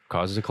that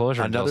causes a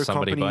closure until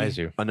somebody buys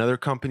you. Another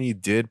company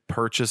did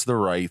purchase the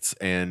rights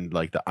and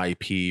like the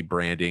IP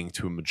branding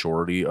to a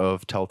majority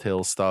of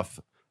Telltale stuff,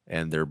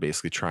 and they're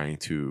basically trying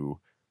to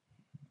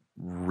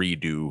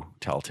redo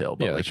Telltale.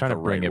 But they're trying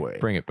to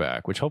bring it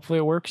back, which hopefully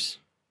it works.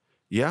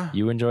 Yeah,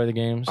 you enjoy the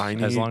games. I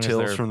need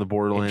Tales from the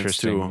Borderlands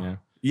too.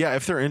 Yeah,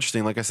 if they're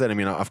interesting, like I said, I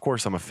mean, of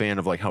course, I'm a fan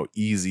of like how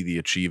easy the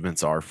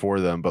achievements are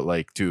for them. But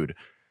like, dude,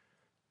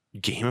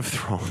 Game of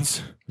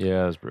Thrones.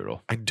 Yeah, that's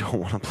brutal. I don't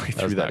want to play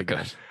through that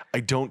again.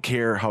 I don't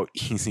care how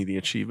easy the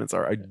achievements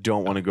are. I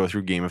don't want to go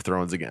through Game of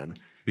Thrones again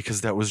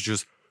because that was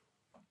just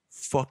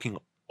fucking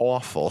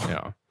awful.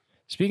 Yeah.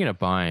 Speaking of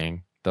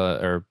buying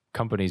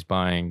companies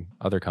buying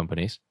other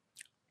companies,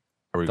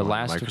 are we going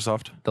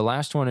Microsoft? The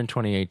last one in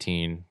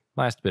 2018.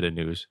 Last bit of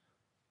news,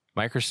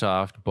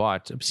 Microsoft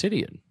bought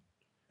Obsidian.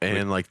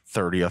 And like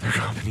 30 other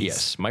companies.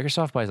 Yes,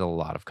 Microsoft buys a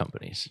lot of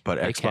companies. But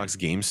Xbox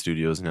Game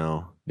Studios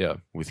now. Yeah.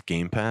 With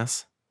Game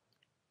Pass.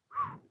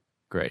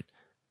 Great.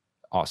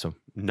 Awesome.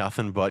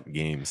 Nothing but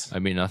games. I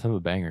mean, nothing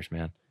but bangers,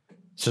 man.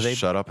 So they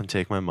shut up and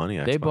take my money,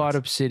 Xbox. They bought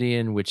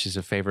Obsidian, which is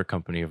a favorite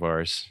company of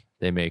ours.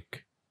 They made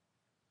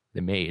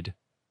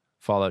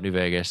Fallout New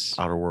Vegas.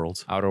 Outer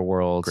Worlds.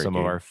 Great some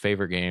game. Of our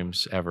favorite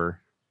games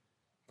ever.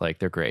 Like,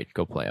 they're great.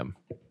 Go play them.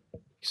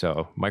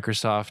 So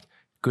Microsoft,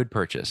 good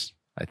purchase,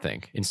 I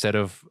think. Instead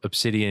of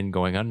Obsidian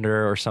going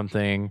under or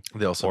something.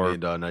 They also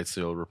made Knights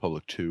of the Old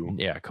Republic 2.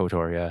 Yeah,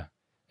 KOTOR, yeah.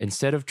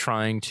 Instead of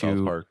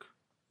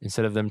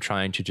them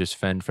trying to just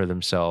fend for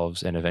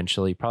themselves and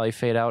eventually probably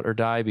fade out or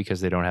die because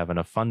they don't have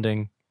enough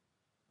funding,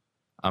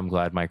 I'm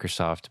glad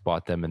Microsoft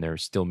bought them and they're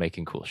still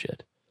making cool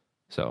shit.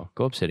 So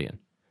go Obsidian.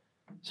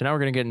 So now we're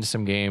going to get into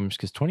some games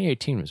because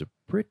 2018 was a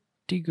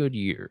pretty good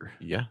year.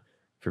 Yeah.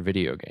 For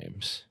video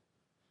games.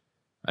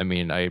 I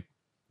mean,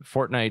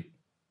 Fortnite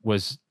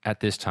was at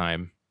this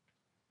time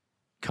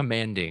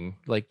commanding,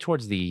 like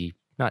towards the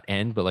not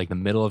end, but like the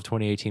middle of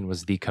 2018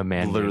 was the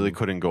commanding. Literally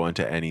couldn't go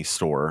into any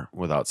store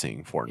without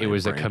seeing Fortnite. It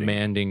was branding. A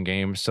commanding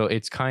game. So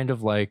it's kind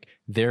of like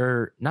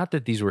they're not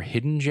that these were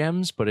hidden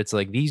gems, but it's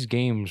like these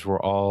games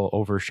were all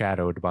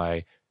overshadowed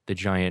by the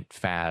giant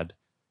fad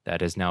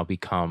that has now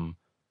become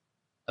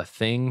a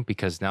thing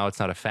because now it's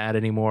not a fad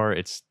anymore.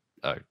 It's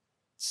a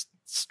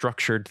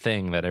structured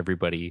thing that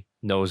everybody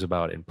knows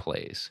about and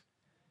plays.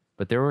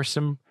 But there were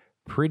some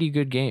pretty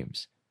good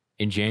games.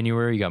 In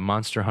January, you got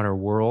Monster Hunter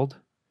World,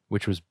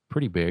 which was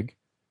pretty big.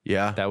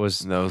 Yeah. That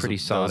was pretty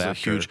sought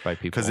after by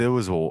people. Because it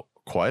was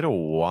quite a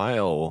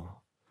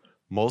while.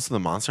 Most of the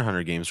Monster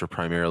Hunter games were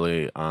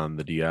primarily on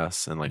the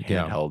DS and like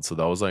handheld. So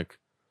that was like,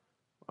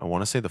 I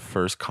want to say the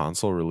first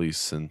console release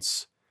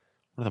since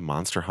one of the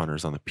Monster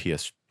Hunters on the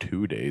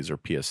PS2 days or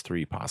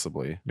PS3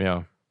 possibly.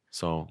 Yeah.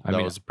 So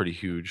that was pretty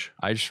huge.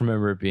 I just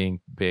remember it being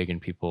big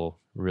and people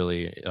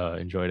really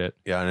enjoyed it.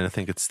 Yeah, and I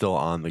think it's still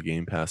on the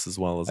Game Pass as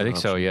well. I think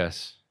so,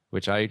 yes.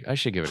 Which I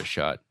should give it a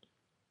shot.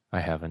 I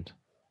haven't.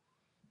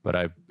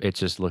 But it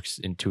just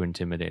looks too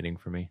intimidating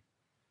for me.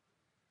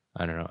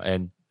 I don't know.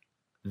 And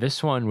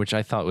this one, which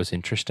I thought was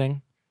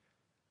interesting,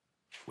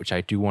 which I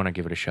do want to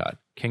give it a shot.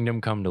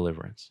 Kingdom Come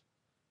Deliverance.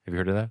 Have you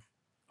heard of that?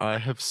 I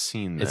have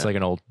seen that. It's like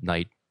an old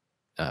knight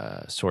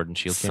sword and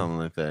shield game. Something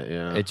like that,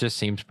 yeah. It just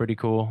seems pretty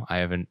cool. I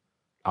haven't...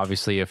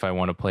 Obviously, if I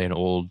want to play an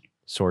old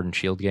sword and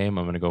shield game,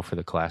 I'm going to go for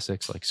the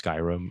classics like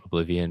Skyrim,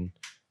 Oblivion,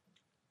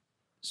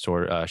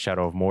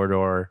 Shadow of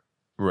Mordor.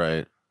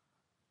 Right.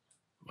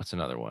 What's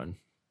another one?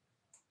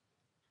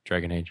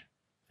 Dragon Age.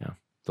 Yeah.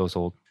 Those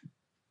old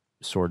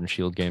sword and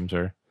shield games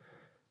are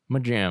my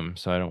jam,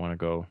 so I don't want to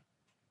go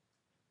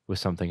with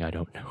something I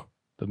don't know.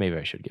 But maybe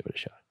I should give it a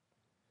shot.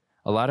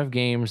 A lot of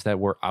games that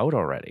were out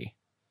already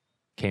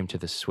came to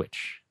the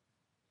Switch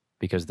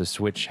because the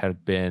Switch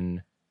had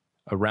been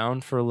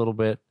around for a little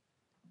bit.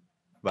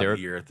 About a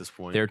year at this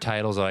point. Their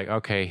titles are like,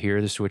 okay,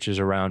 here the Switch is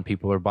around.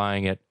 People are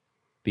buying it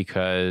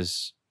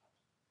because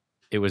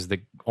it was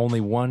the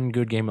only one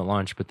good game at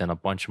launch, but then a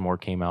bunch more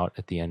came out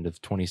at the end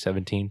of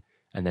 2017.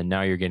 And then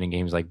now you're getting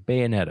games like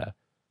Bayonetta,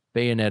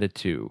 Bayonetta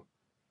 2,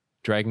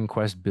 Dragon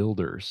Quest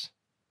Builders,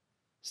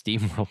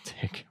 Steam World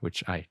Dig,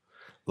 which I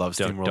Love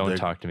SteamWorld Don't Dig.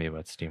 talk to me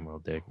about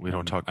SteamWorld Dig. We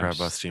don't talk crap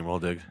about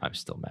SteamWorld Dig. I'm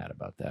still mad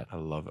about that I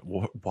love it.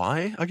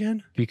 Why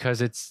again?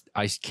 because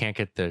I can't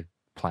get the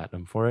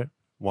platinum for it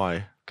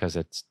Why? because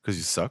Because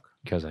you suck?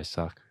 I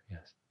suck.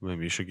 Yes,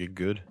 Maybe you should get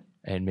good.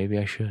 and maybe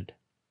I should.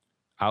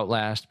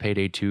 Outlast,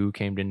 Payday 2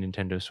 came to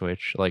Nintendo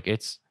Switch. Like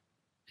it's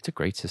a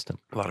great system.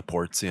 A lot of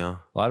ports, yeah.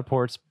 A lot of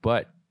ports,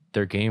 but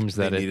they're games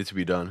They that needed to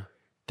be done.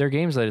 they're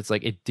games that it's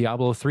like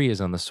Diablo 3 is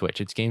on the Switch.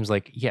 It's games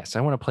like, yes,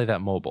 I want to play that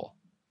mobile.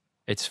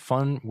 It's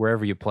fun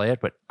wherever you play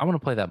it, but I want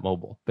to play that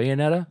mobile.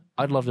 Bayonetta,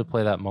 I'd love to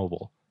play that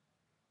mobile.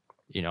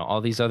 You know,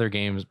 all these other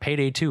games,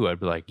 Payday 2, I'd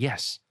be like,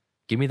 yes,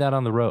 give me that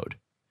on the road.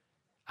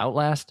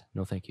 Outlast,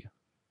 no thank you.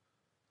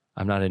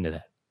 I'm not into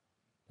that.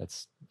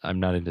 I'm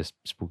not into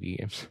spooky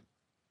games.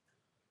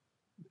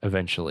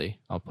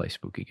 Eventually, I'll play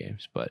spooky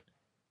games, but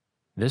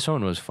this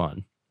one was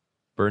fun.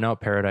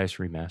 Burnout Paradise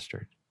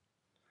Remastered.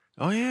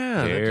 Oh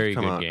yeah, Very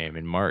good game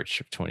in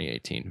March of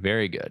 2018.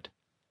 Very good.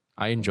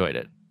 I enjoyed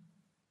it.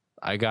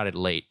 I got it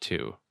late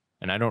too,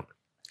 and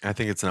I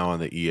think it's now on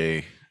the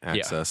EA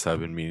access. I've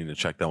been meaning to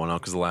check that one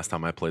out because the last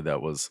time I played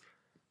that was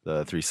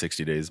the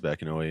 360 days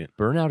back in 08.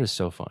 Burnout is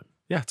so fun.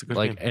 Yeah, it's a good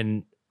game.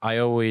 And I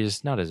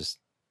always not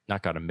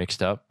got them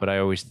mixed up, but I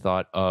always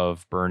thought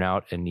of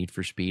Burnout and Need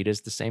for Speed as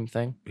the same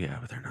thing. Yeah,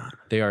 but they're not.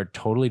 They are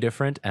totally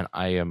different, and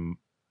I am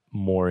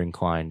more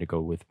inclined to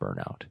go with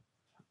Burnout.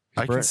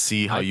 I can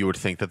see how you would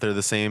think that they're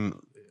the same.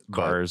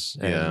 Cars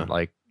and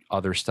like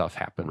other stuff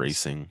happens.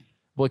 Racing.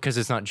 Well, because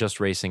it's not just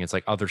racing, it's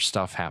like other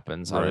stuff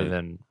happens other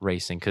than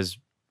racing. Because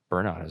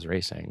Burnout is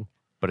racing,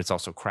 but it's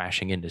also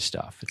crashing into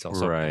stuff. It's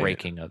also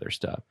breaking other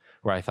stuff.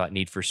 Where I thought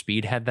Need for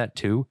Speed had that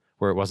too,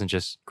 where it wasn't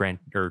just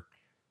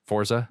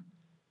Forza.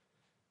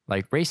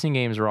 Like racing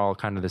games are all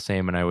kind of the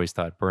same, and I always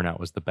thought Burnout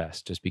was the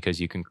best, just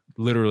because you can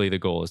literally the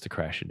goal is to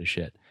crash into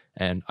shit.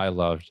 And I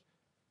loved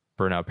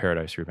Burnout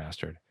Paradise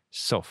Remastered.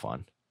 So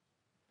fun.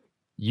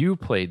 You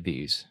played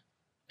these,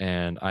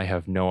 and I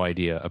have no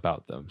idea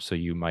about them, so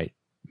you might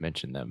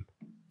mention them.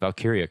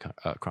 Valkyria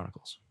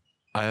Chronicles.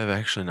 I have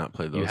actually not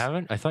played those. You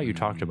haven't? I thought you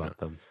talked about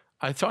them.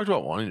 I talked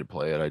about wanting to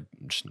play it. I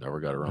just never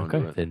got around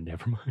to it. Then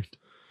never mind.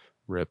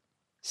 Rip.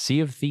 Sea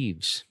of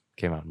Thieves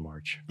came out in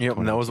March. Yep,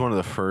 and that was one of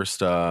the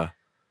first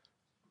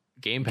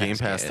Game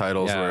Pass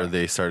titles where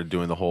they started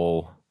doing the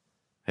whole,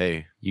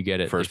 hey, you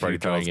get it. First party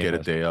titles get a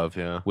day of,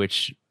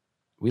 Which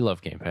we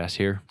love Game Pass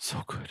here.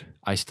 So good.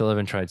 I still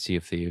haven't tried Sea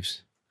of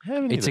Thieves.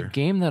 It's a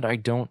game that I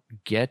don't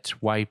get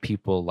why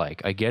people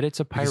like. I get it's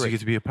a pirate. Because you get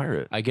to be a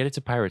pirate. I get it's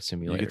a pirate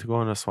simulator. You get to go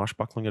on a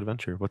swashbuckling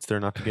adventure. What's there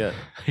not to get?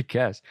 I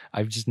guess.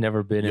 I've just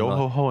never been Yo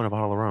ho ho and a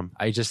bottle of rum.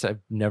 I've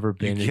never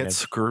been you get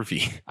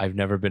scurvy. I've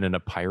never been in a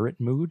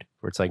pirate mood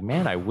where it's like,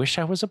 man, I wish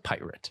I was a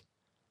pirate.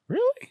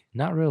 Really?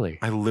 Not really.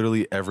 I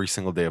literally every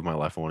single day of my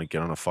life I want to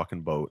get on a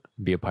fucking boat.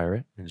 Be a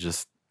pirate? And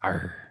just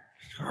arr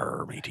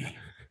matey.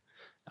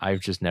 I've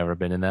just never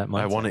been in that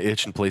much. I want to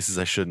itch in places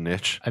I shouldn't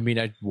itch. I mean,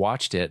 I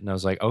watched it and I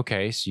was like,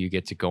 okay, so you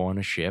get to go on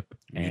a ship.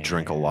 You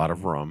drink a lot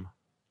of rum.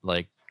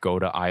 Like go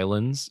to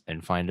islands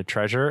and find a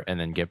treasure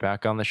and then get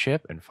back on the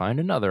ship and find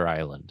another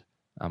island.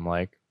 I'm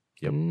like,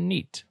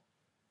 neat.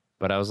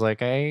 But I was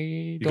like,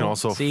 you can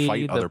also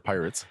fight other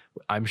pirates.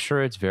 I'm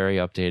sure it's very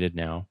updated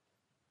now,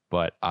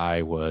 but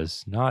I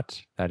was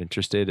not that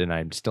interested and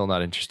I'm still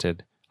not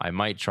interested. I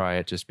might try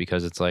it just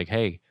because it's like,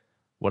 hey,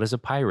 what is a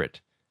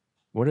pirate?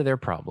 What are their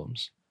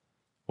problems?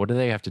 What do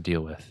they have to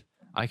deal with?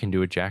 I can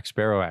do a Jack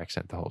Sparrow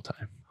accent the whole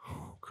time.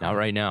 Oh, not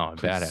right now. I'm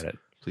bad at it.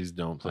 Please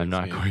don't play I'm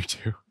not going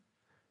to.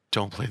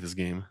 Don't play this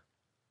game.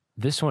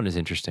 This one is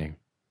interesting,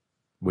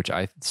 which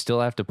I still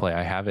have to play.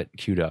 I have it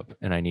queued up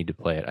and I need to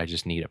play it. I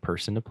just need a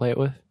person to play it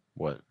with.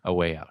 What? A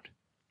Way Out.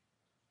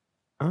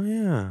 Oh,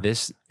 yeah.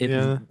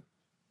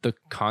 The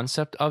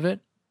concept of it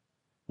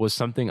was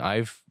something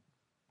I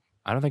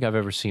don't think I've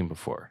ever seen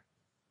before.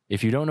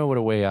 If you don't know what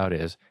A Way Out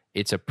is,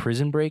 it's a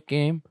prison break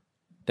game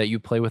that you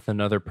play with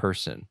another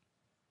person.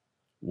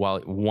 While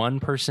one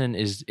person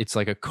it's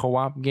like a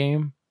co-op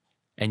game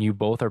and you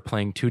both are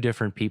playing two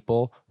different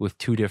people with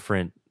two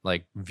different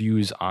like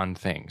views on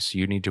things.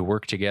 You need to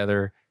work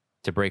together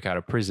to break out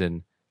of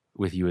prison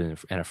with you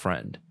and a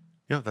friend.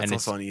 Yeah, that's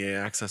also on EA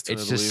Access too.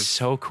 It's just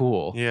so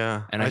cool.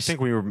 Yeah, and I think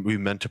we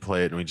meant to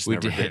play it and we just never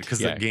did because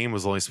the game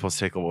was only supposed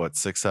to take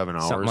 6-7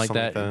 hours, something like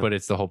that. But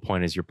it's the whole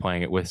point is you're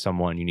playing it with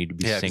someone. You need to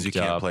be synced up. You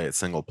can't play it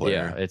single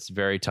player. Yeah, it's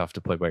very tough to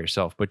play by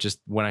yourself. But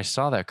just when I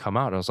saw that come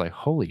out, I was like,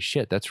 holy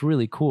shit, that's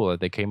really cool that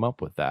they came up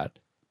with that,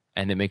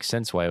 and it makes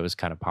sense why it was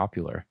kind of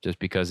popular. Just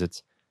because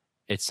it's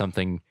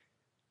something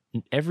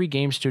every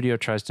game studio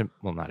tries to.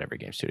 Well, not every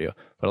game studio,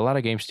 but a lot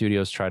of game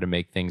studios try to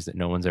make things that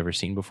no one's ever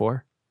seen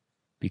before.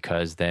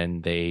 Because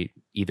then they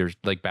either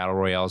like battle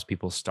royales,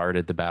 people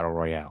started the battle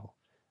royale,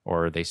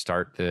 or they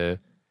start the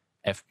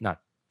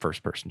not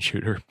first person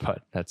shooter,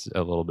 but that's a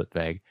little bit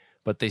vague.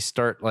 But they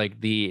start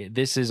like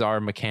this is our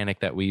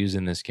mechanic that we use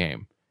in this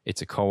game.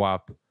 It's a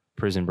co-op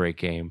prison break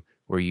game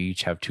where you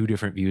each have two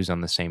different views on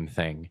the same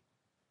thing,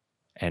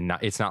 and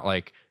it's not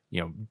like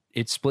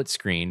it's split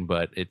screen,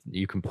 but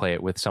you can play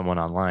it with someone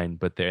online,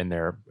 but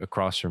they're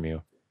across from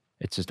you.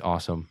 It's just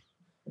awesome.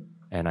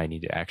 and I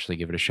need to actually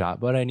give it a shot.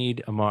 But I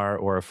need Amar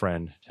or a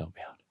friend to help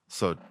me out.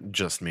 So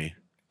just me.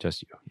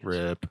 Just you. Yes.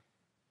 Rip.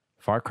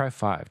 Far Cry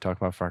 5. Talk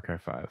about Far Cry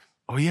 5.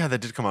 Oh yeah, that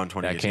did come out in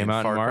 2018. That came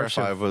out Far in March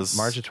Cry 5 was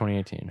March of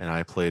 2018. and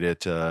I played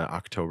it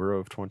October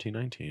of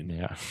 2019.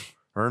 Yeah.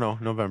 Or no,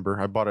 November.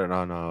 I bought it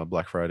on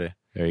Black Friday.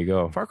 There you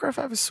go. Far Cry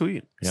 5 is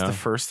sweet. It's Yeah. the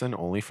first and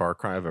only Far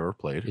Cry I've ever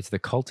played. It's the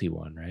culty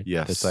one, right?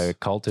 Yes. It's like a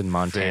cult in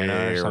Montana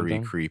very or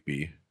something.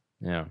 creepy.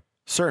 Yeah.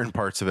 Certain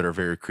parts of it are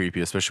very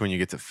creepy, especially when you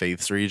get to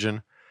Faith's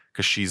region,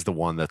 because she's the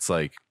one that's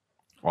like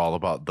all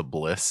about the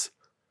bliss.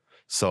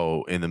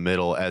 So in the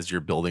middle, as you're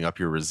building up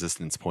your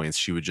resistance points,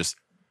 she would just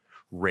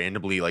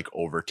randomly like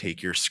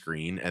overtake your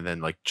screen, and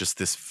then like just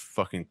this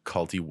fucking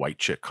culty white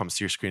chick comes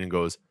to your screen and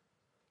goes,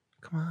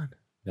 "Come on,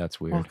 That's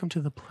weird. welcome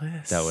to the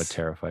bliss." That would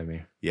terrify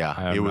me. Yeah,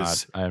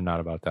 I am not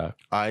about that.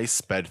 I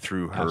sped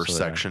through her Absolutely.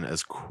 section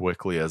as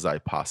quickly as I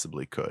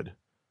possibly could.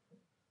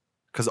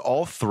 Because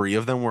all three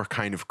of them were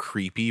kind of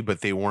creepy, but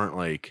they weren't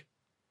like...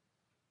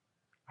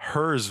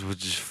 Hers was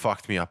just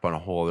fucked me up on a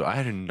whole... I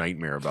had a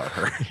nightmare about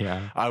her.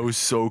 Yeah. I was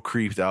so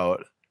creeped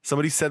out.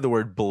 Somebody said the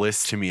word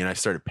bliss to me and I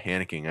started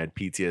panicking. I had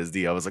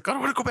PTSD. I was like, I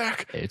don't want to go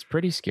back. It's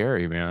pretty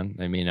scary, man.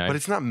 I mean, But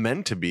it's not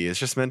meant to be. It's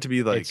just meant to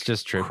be like... it's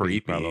just trippy, creepy.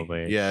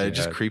 probably. Yeah, it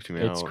just creeped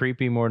me out. It's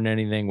creepy more than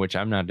anything, which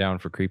I'm not down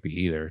for creepy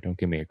either. Don't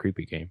give me a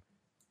creepy game.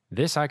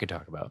 This I could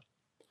talk about.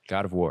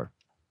 God of War.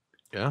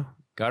 Yeah.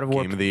 God of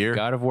War. Game of the year.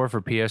 God of War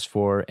for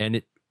PS4, and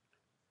it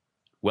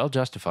well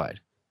justified.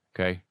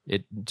 Okay,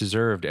 it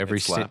deserved every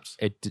It slaps.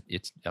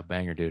 It's a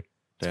banger, dude.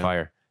 It's Yeah.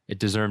 fire. It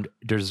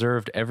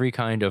deserved every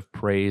kind of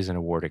praise and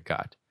award it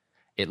got.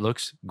 It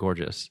looks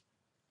gorgeous,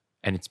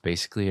 and it's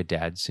basically a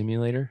dad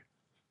simulator.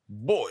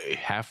 Boy.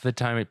 Half the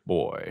time,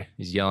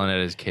 he's yelling at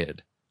his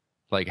kid,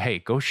 like, "Hey,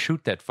 go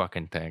shoot that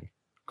fucking thing."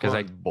 Because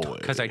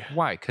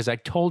why? Because I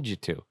told you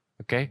to.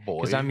 Okay,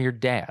 because Boy. I'm your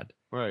dad.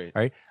 Right.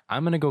 All right,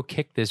 I'm gonna go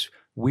kick this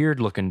weird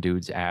looking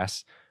dude's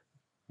ass.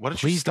 Why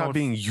don't you Please stop don't-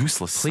 being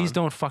useless, Please son?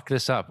 don't fuck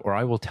this up, or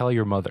I will tell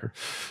your mother.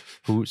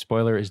 Who,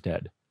 spoiler, is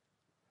dead.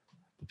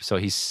 So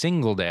he's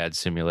single dad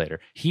simulator.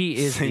 He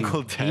is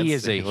Single dad he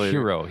is simulator. a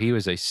hero. He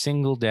was a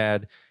single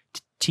dad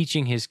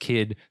teaching his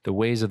kid the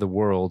ways of the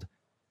world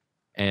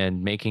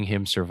and making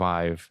him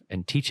survive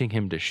and teaching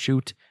him to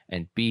shoot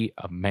and be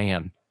a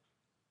man.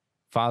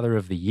 Father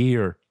of the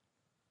year,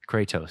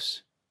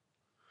 Kratos.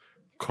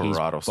 He's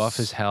Kratos. buff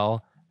as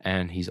hell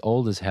and he's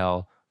old as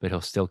hell, but he'll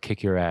still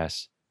kick your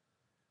ass.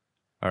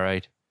 All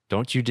right?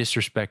 Don't you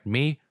disrespect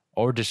me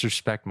or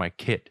disrespect my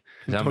kid.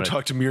 Don't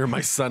talk to me or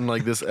my son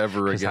like this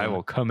ever Because again. I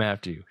will come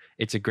after you.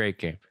 It's a great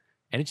game.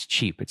 And it's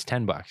cheap. It's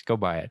 $10. Go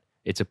buy it.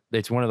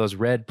 It's one of those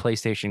red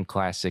PlayStation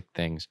Classic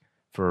things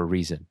for a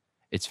reason.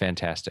 It's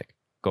fantastic.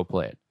 Go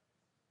play it.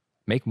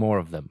 Make more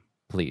of them,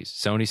 please.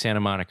 Sony Santa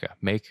Monica,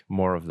 make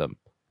more of them.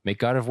 Make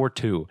God of War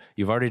 2.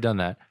 You've already done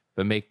that,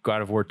 but make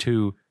God of War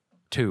 2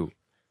 2.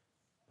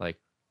 Like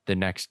the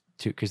next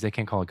two, because they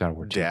can't call it God of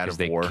War 2. Dad 'cause of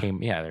they War.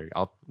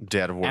 I'll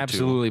Dad of War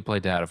absolutely play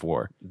Dad of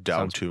War. 2. Down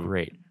Sounds 2.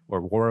 great. Or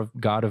War of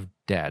God of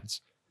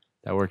Dads.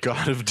 That works.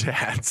 God of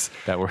Dads.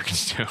 That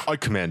works too. I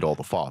command all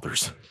the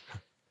fathers.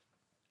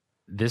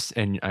 This,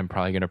 and I'm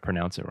probably going to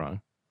pronounce it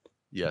wrong.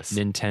 Yes.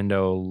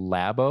 Nintendo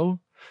Labo.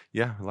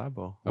 Yeah,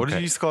 Labo. What did Okay.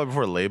 you used to call it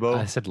before? Labo?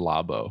 I said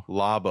Labo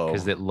Labo.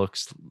 because it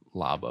looks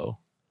Labo,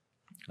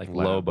 like Labo.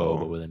 Lobo,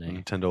 but with an A.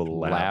 Nintendo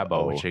Labo,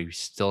 Labo. which I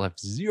still have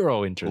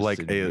zero interest Like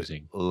in a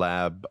using.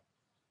 lab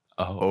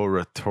Oh,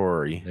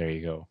 oratory. there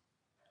you go.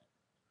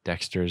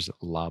 Dexter's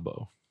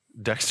Labo.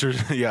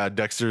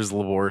 Dexter's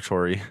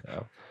laboratory.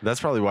 Oh. That's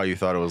probably why you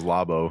thought it was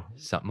Labo.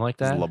 Something like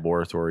It's that.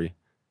 laboratory.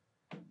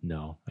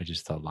 No, I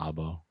just thought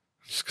Labo.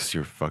 Just because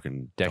you're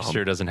fucking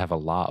Dexter doesn't have a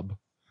lob.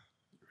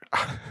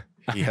 dumb.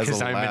 He has a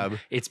 'Cause lab.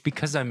 It's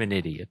because I'm an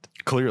idiot.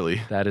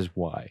 Clearly. That is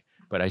why.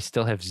 But I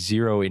still have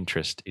zero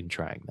interest in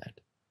trying that.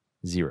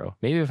 Zero.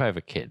 Maybe if I have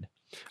a kid.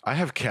 I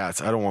have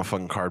cats. I don't want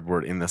fucking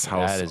cardboard in this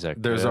house. That is a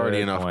There's already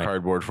good enough point.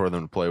 cardboard for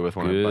them to play with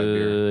when I buy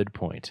beer. Good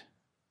point.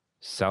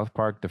 South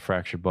Park: The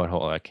Fractured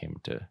Butthole that came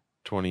to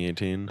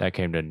 2018.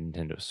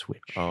 Nintendo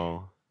Switch.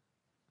 Oh.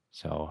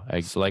 So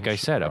Still like I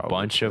should said, a probably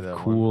bunch play of that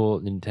one.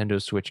 cool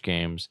Nintendo Switch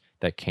games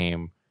that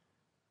came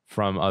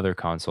from other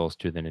consoles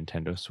to the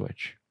Nintendo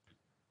Switch,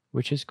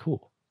 which is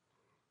cool.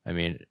 I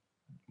mean,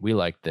 we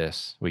like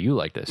this. Well, you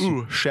like this.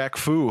 Ooh, Shaq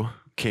Fu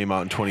came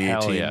out in 2018.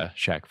 Hell yeah,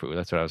 Shaq Fu.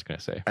 That's what I was gonna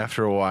say.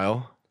 After a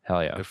while,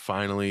 Hell yeah. it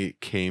finally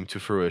came to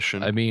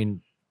fruition. I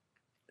mean,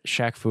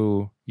 Shaq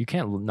Fu. You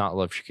can't not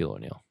love Shaquille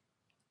O'Neal.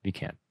 You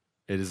can't.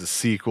 It is a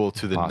sequel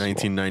to the Impossible.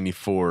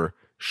 1994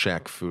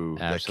 Shaq Fu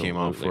that came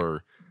out Absolutely.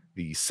 for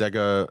the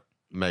Sega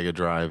Mega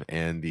Drive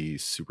and the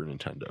Super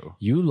Nintendo.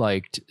 You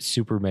liked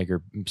Super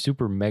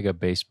Mega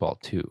Baseball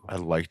 2. I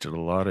liked it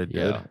a lot. I did.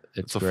 Yeah,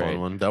 It's it's a great. fun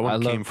one. That I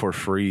one love- came for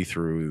free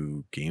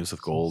through Games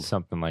with Gold.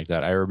 Something like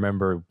that. I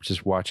remember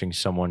just watching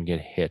someone get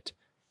hit.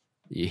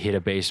 You hit a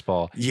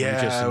baseball. Yeah,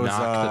 You just it was,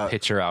 knock the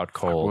pitcher out Fuck,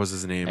 cold. what was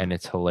his name? And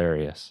it's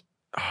hilarious.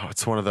 Oh,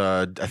 it's one of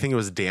the. I think it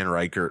was Dan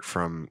Reichert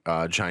from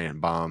Giant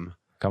Bomb,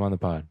 Come on the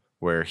pod.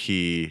 where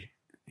he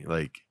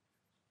like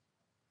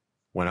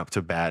went up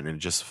to bat and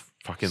just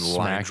fucking line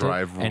smacked it,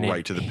 drive and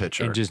right to the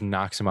pitcher. and just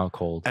knocks him out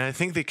cold. And I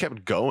think they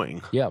kept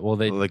going. Yeah, well,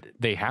 Like,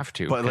 they have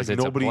to, but like because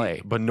it's a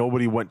play.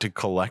 nobody went to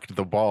collect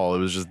the ball. It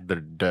was just they're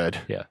dead.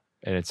 Yeah,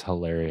 and it's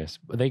hilarious.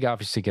 But they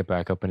obviously get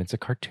back up, and it's a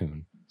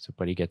cartoon. So,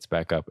 but he gets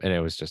back up, and it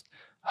was just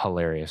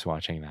hilarious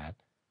watching that.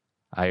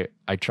 I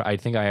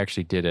think I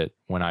actually did it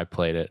when I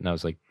played it, and I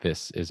was like,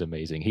 "This is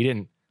amazing." He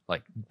didn't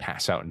like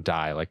pass out and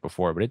die like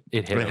before, but it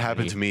hit him. It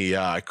happened to me.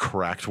 Yeah, I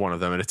cracked one of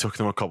them, and it took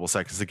them a couple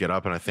seconds to get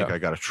up, and I think I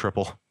got a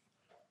triple.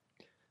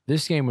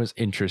 This game was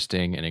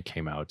interesting, and it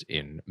came out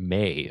in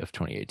May of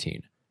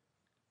 2018.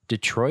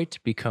 Detroit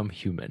Become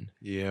Human.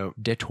 Yeah.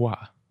 Detroit.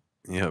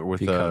 Yeah,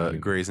 with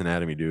Grey's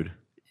Anatomy dude.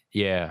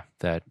 Yeah,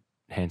 that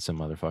handsome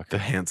motherfucker. The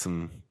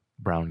handsome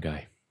brown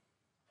guy.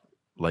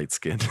 Light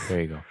skinned.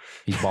 There you go.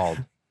 He's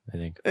bald, I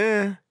think.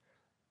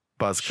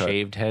 Buzz cut.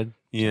 Shaved head.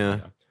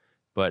 Yeah.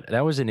 But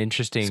that was an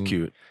interesting. It's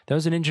cute. That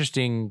was an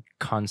interesting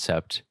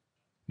concept,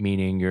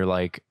 meaning you're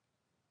like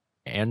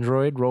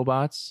android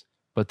robots,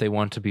 but they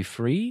want to be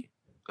free.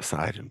 So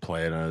I didn't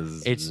play it. I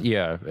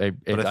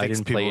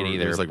didn't play it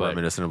either. It was like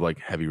reminiscent of like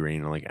Heavy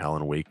Rain and like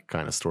Alan Wake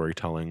kind of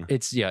storytelling.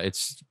 It's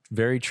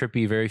very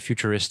trippy, very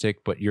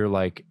futuristic, but you're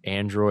like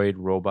android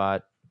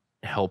robot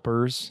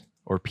helpers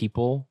or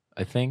people,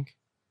 I think,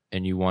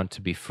 and you want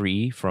to be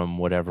free from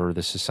whatever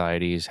the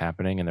society is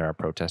happening, and there are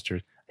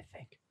protesters, I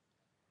think.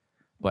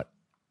 But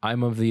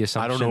I'm of the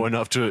assumption... I don't know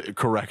enough to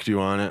correct you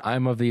on it.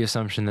 I'm of the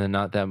assumption that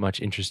not that much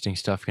interesting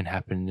stuff can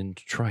happen in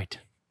Detroit.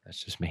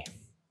 That's just me.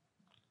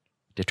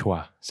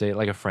 Detroit. Say it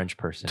like a French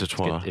person.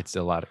 Detroit. It's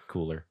a lot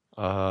cooler.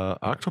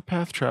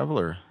 Octopath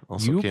Traveler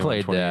also you came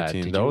played out in that.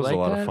 2018. Did That you was like a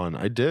lot that? of fun.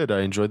 I did.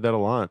 I enjoyed that a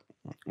lot.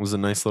 It was a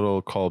nice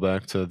little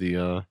callback to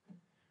the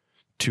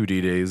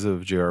 2D days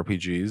of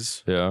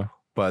JRPGs. Yeah.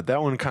 But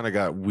that one kind of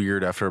got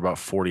weird after about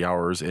 40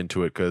 hours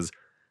into it because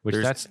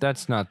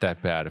that's not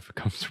that bad if it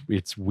comes.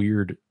 It's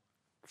weird.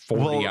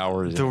 40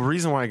 hours. The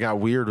reason why it got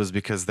weird was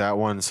because that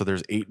one, so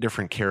there's 8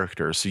 different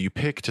characters. So you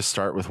pick to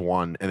start with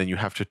one, and then you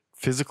have to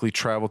physically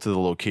travel to the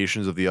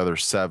locations of the other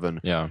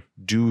 7. Yeah.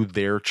 Do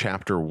their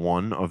chapter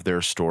 1 of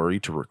their story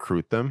to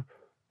recruit them.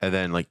 And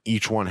then like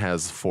each one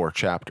has 4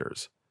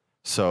 chapters.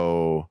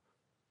 So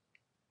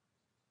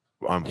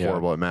I'm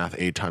horrible at math.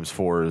 8 times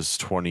 4 is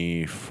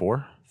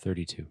 24.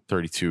 32.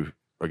 32.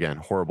 Again,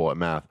 horrible at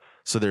math.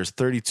 So there's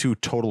 32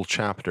 total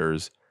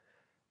chapters.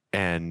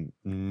 And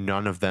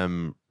none of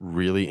them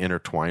really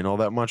intertwine all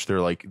that much.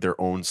 They're like their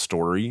own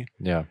story.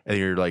 Yeah. And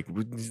you're like,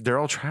 they're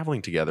all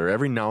traveling together.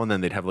 Every now and then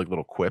they'd have like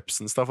little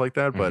quips and stuff like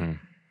that. But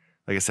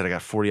like I said, I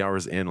got 40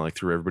 hours in, like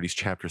through everybody's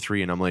chapter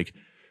 3. And I'm like,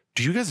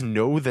 do you guys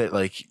know that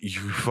like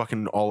you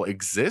fucking all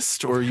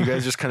exist? Or are you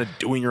guys just kind of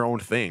doing your own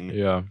thing?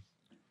 Yeah.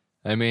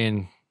 I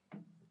mean,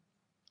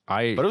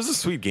 but it was a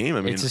sweet game.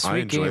 I mean, I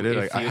enjoyed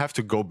it. I have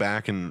to go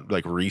back and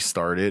like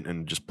restart it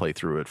and just play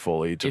through it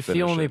fully to finish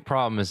the only it.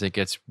 problem is it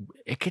gets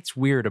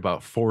weird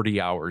about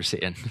 40 hours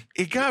in.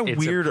 It got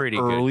weird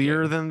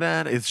earlier than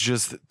that. It's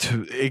just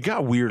it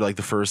got weird like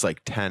the first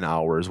like 10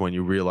 hours when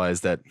you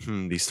realize that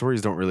these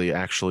stories don't really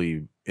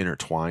actually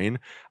intertwine.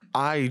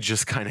 I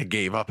just kind of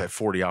gave up at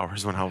 40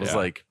 hours when I was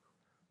like,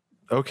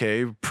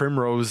 okay,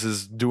 Primrose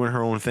is doing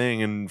her own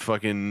thing and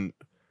fucking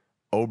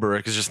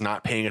Oberick is just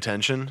not paying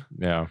attention.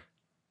 Yeah.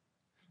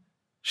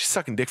 She's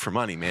sucking dick for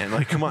money, man.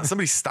 Like, come on,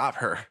 somebody stop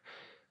her.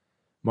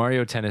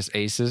 Mario Tennis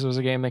Aces was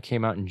a game that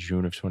came out in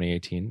June of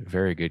 2018.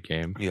 Very good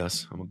game.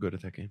 Yes, I'm good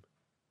at that game.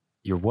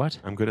 You're what?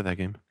 I'm good at that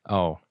game.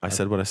 Oh. I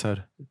said what I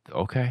said.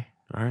 Okay.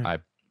 All right.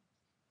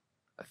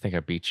 I think I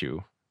beat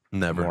you.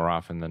 Never. More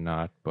often than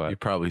not, but you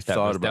probably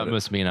thought about it. That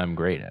must mean I'm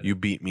great at it. You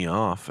beat me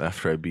off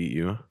after I beat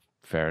you.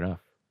 Fair enough.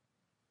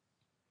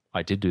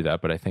 I did do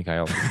that, but I think I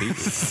also beat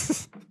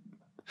you.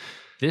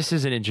 This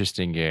is an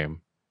interesting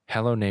game.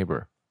 Hello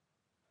Neighbor.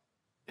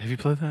 Have you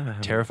played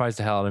that? Terrifies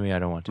the hell out of me. I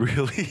don't want to.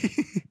 Really?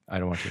 I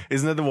don't want to.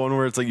 Isn't that the one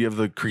where it's like you have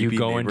the creepy You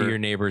go neighbor? into your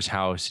neighbor's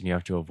house and you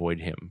have to avoid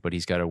him, but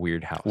he's got a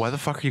weird house. Why the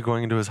fuck are you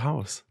going into his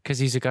house? Because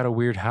he's got a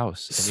weird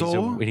house.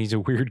 And he's a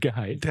weird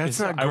guy. That's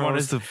not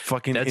gross to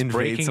fucking That's invade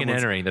breaking and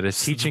entering. That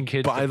is teaching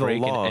kids to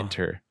break and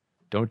enter.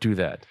 Don't do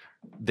that.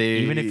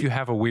 Even if you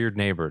have a weird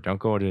neighbor, don't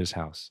go into his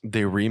house.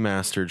 They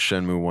remastered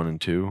Shenmue 1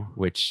 and 2.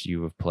 Which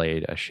you have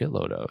played a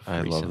shitload of.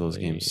 I love those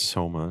games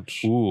so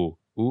much. Ooh.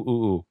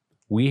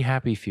 We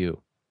Happy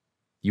Few.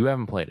 You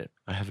haven't played it.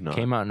 I have not.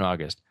 Came out in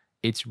August.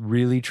 It's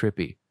really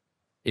trippy.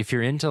 If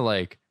you're into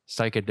like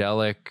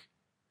psychedelic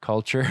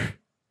culture,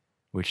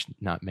 which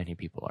not many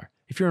people are.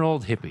 If you're an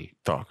old hippie.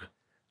 Dog.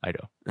 I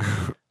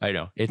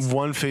know. It's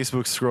one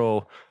Facebook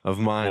scroll of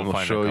mine will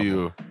show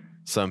you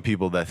some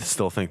people that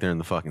still think they're in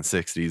the fucking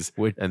 60s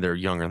and they're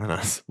younger than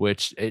us.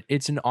 Which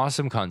it's an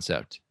awesome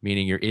concept,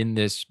 meaning you're in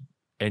this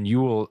and you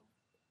will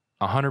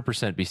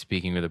 100% be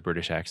speaking with a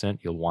British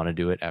accent. You'll want to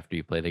do it after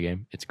you play the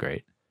game. It's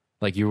great.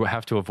 Like you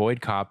have to avoid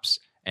cops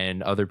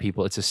and other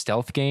people. It's a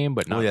stealth game,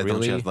 but not really.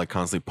 Don't you have to like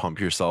constantly pump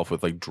yourself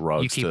with like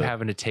drugs? You keep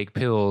having to take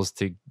pills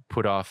to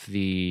put on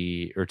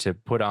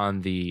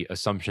the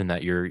assumption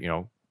that you're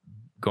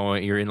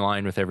in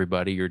line with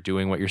everybody. You're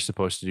doing what you're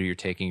supposed to do. You're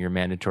taking your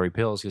mandatory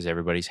pills because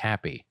everybody's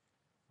happy,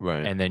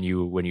 Right. And then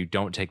when you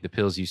don't take the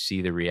pills, you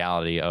see the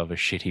reality of a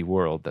shitty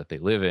world that they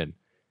live in.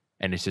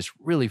 And it's just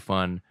really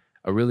fun,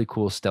 a really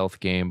cool stealth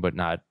game, but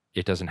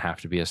it doesn't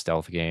have to be a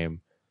stealth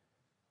game.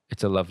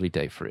 It's a lovely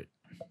day for it.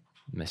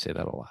 And they say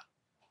that a lot.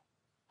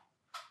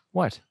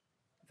 What?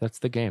 That's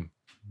the game.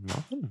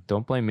 Nothing.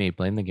 Don't blame me.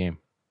 Blame the game.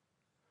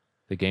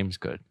 The game's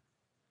good.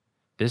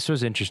 This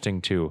was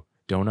interesting too.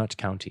 Donut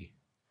County.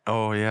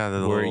 Oh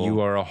yeah, where you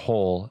are a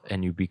hole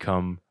and you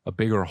become a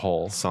bigger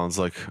hole. Sounds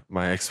like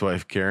my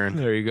ex-wife Karen.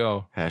 There you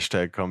go.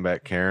 Hashtag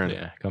comeback Karen.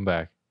 Yeah, come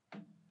back.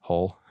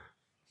 Hole.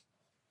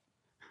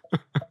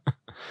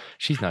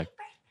 She's not.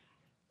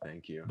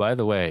 Thank you. By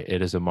the way,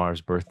 it is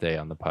Amar's birthday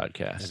on the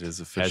podcast. It is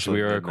officially. As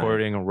we are midnight.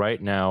 recording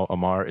right now,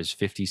 Amar is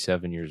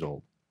 57 years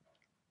old.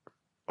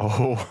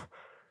 Oh,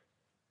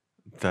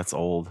 that's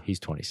old. He's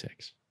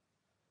 26.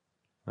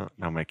 Oh,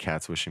 now my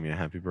cat's wishing me a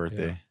happy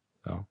birthday.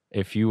 So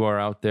if you are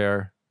out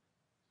there,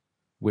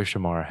 wish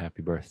Amar a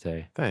happy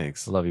birthday.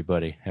 Thanks. Love you,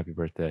 buddy. Happy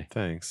birthday.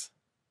 Thanks.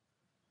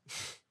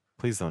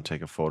 Please don't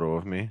take a photo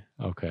of me.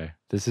 Okay.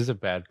 This is a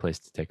bad place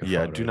to take a photo.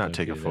 Yeah, do not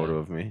take a photo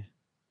of me.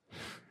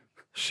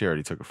 She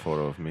already took a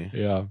photo of me.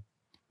 Yeah.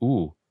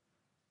 Ooh.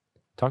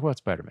 Talk about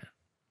Spider-Man.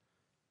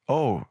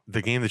 Oh,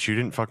 the game that you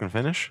didn't fucking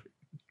finish?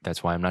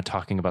 That's why I'm not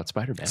talking about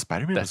Spider-Man.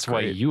 Spider-Man. That's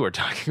why you are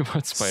talking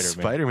about Spider-Man.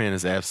 Spider-Man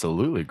is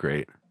absolutely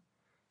great.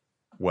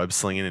 Web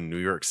slinging in New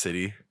York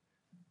City.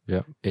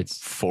 Yep. It's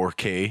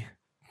 4K.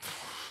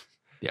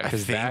 Yeah,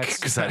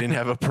 because I didn't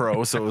have a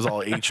Pro, so it was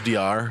all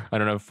HDR. I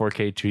don't have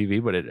 4K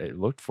TV, but it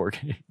looked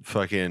 4K.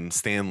 Fucking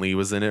Stan Lee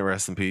was in it.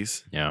 Rest in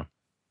peace. Yeah.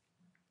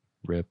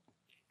 Rip.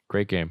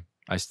 Great game.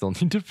 I still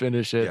need to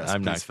finish it. Yes,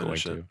 I'm not please going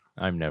finish to. it.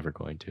 I'm never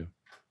going to.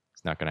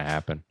 It's not going to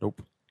happen.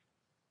 Nope.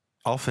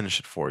 I'll finish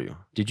it for you.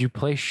 Did you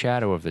play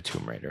Shadow of the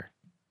Tomb Raider?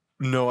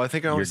 No, I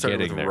think I only started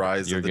with there.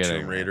 Rise You're of the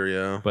getting Tomb Raider,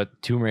 yeah.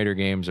 But Tomb Raider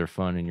games are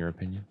fun in your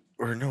opinion?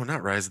 Or no,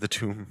 not Rise of the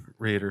Tomb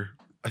Raider.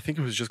 I think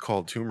it was just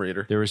called Tomb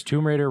Raider. There was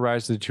Tomb Raider,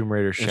 Rise of the Tomb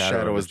Raider, And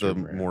Shadow was the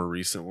Tomb Raider. more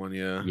recent one,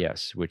 yeah.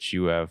 Yes, which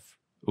you have.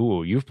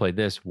 Ooh, you've played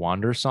this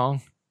Wander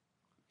Song.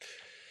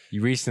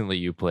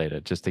 You played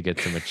it just to get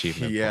some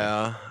achievement.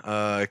 Yeah,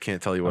 I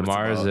can't tell you what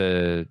Amar it's is about.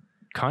 a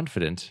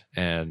confident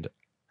and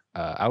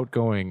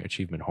outgoing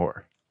achievement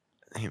whore.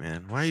 Hey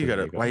man, So there you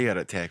go. why you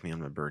gotta attack me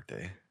on my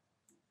birthday?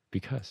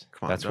 Because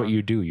Come on, that's what dog.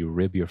 you do. You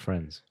rib your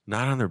friends.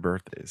 Not on their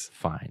birthdays.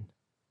 Fine.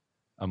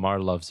 Amar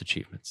loves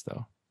achievements,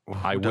 though. Well,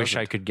 I who wish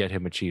doesn't? I could get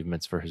him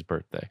achievements for his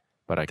birthday,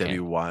 but I That'd be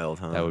can't. wild,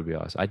 huh? That would be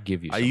awesome. I'd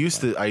give you. I used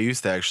to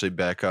actually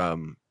back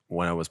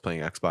when I was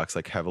playing Xbox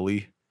like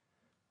heavily,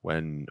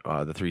 when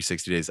the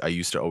 360 days, I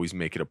used to always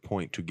make it a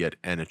point to get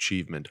an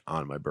achievement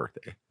on my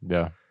birthday.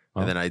 Yeah.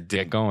 Well, And then I get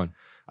didn't going.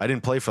 I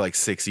didn't play for like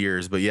 6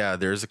 years, but yeah,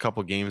 there's a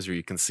couple games where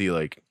you can see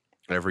like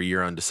every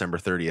year on December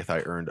 30th,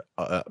 I earned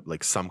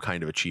like some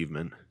kind of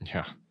achievement.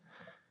 Yeah.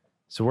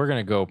 So we're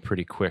gonna go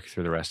pretty quick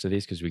through the rest of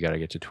these because we got to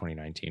get to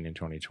 2019 and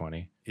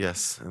 2020.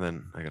 Yes, and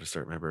then I got to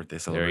start my birthday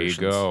There you celebrations.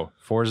 go.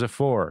 Forza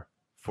 4.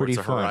 Pretty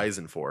Forza fun.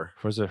 Horizon 4.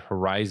 Forza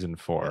Horizon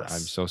 4. Yes. I'm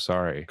so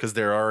sorry. Because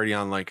they're already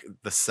on like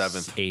the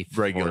 7th Eighth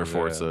regular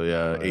Forza.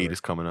 Yeah, whatever. 8 is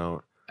coming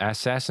out.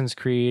 Assassin's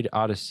Creed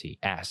Odyssey.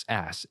 Ass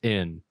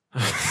in.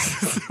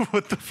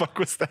 What the fuck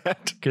was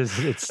that? Because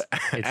it's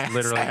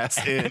literally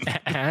ass in.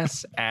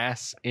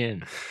 ass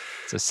in.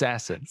 It's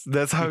assassin.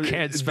 That's how You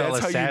can't spell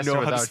that's how you assassin know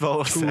how to without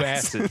spell two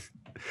assassin. asses.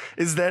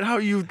 Is that how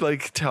you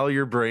like tell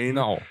your brain?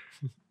 No.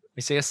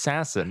 We say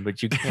assassin,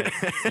 but you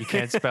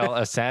can't spell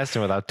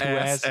assassin without two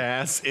asses.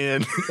 Ass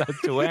in. Without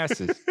two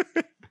asses.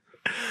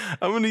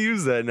 I'm gonna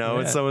use that now.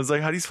 When Yeah. someone's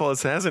like, "How do you spell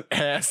assassin?"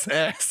 Ass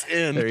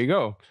in. There you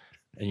go.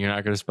 And you're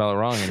not going to spell it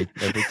wrong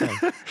every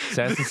time.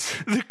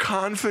 Assassin's, The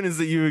confidence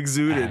that you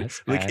exuded,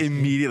 Ass, like ass.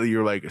 immediately,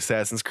 you're like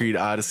Assassin's Creed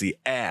Odyssey,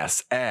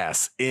 ass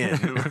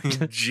in.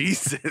 Like,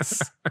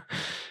 Jesus,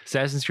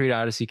 Assassin's Creed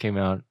Odyssey came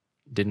out.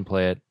 Didn't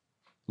play it.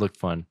 Looked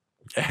fun.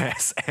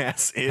 ass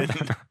in.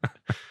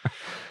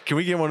 Can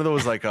we get one of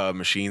those like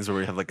machines where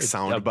we have like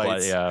sound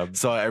bites? Yeah.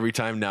 So every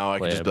time now I can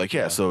Play just it, be like,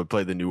 yeah. yeah. So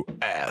play the new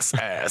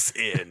ass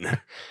in.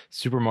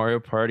 Super Mario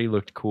Party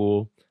looked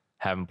cool.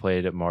 Haven't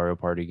played a Mario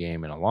Party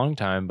game in a long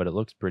time, but it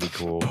looks pretty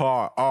cool.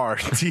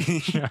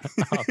 Party.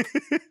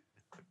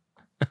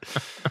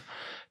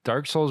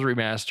 Dark Souls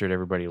Remastered,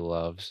 everybody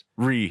loves.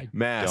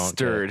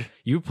 Remastered.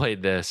 You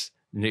played this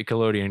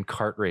Nickelodeon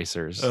Kart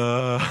Racers.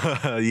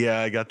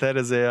 Yeah, I got that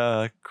as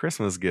a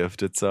Christmas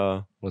gift. It's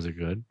Was it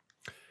good?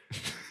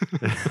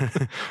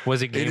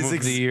 Was it Game is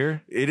of the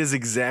Year? It is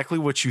exactly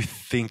what you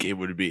think it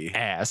would be.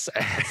 Ass.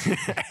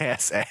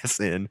 ass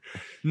in.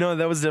 No,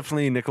 that was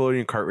definitely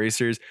Nickelodeon Kart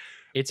Racers.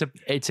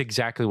 It's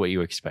exactly what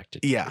you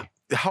expected. Yeah.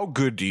 How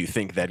good do you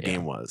think that Yeah.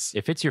 game was?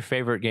 If it's your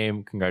favorite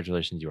game,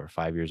 congratulations, you are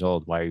 5 years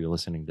old. Why are you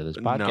listening to this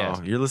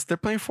podcast? No, they're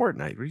playing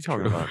Fortnite. What are you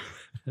talking about?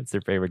 That's their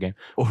favorite game.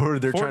 Or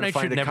they're trying to Fortnite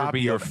find should a never be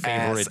copy your of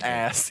favorite game.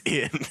 ass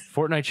in.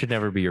 Fortnite should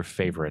never be your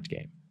favorite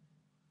game.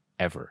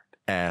 Ever.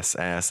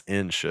 Ass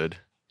in should.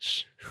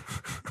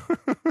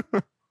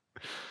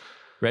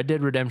 Red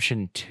Dead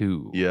Redemption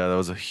 2. Yeah, that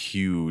was a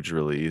huge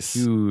release.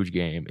 Huge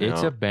game.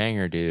 It's Yeah. a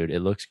banger, dude. It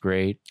looks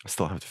great. I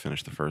still have to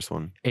finish the first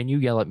one. And you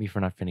yell at me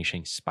for not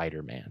finishing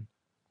Spider-Man.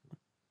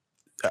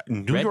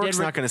 New Red York's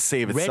Dead not going to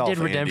save Red itself. Dead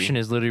Redemption Andy.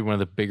 is literally one of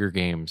the bigger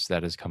games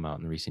that has come out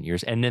in recent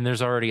years. And then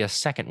there's already a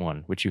second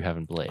one, which you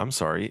haven't played. I'm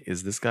sorry.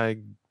 Is this guy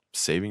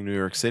saving New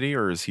York City,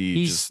 or is he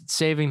He's just...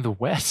 saving the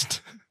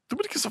West.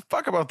 Nobody gives a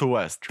fuck about the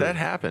West. True. That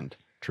happened.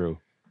 True.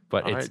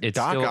 But All it's right,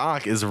 Doc still,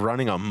 Ock is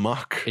running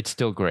amok. it's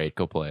still great.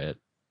 Go play it.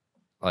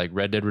 Like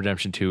Red Dead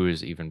Redemption 2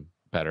 is even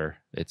better.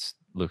 It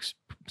looks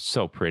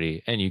so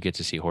pretty. And you get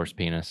to see horse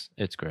penis.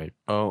 It's great.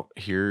 Oh,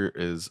 here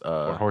is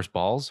Or horse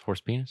balls?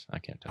 Horse penis? I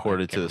can't tell.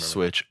 ported I to the can't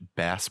remember. Switch,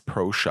 Bass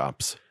Pro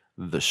Shops,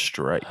 The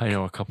Strike. I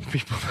know a couple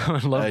people that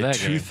would love a that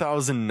game.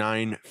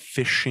 2009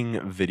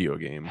 fishing video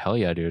game. Hell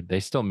yeah, dude.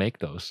 They still make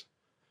those.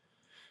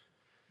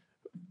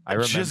 I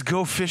remember. Just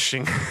go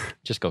fishing.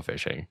 Just go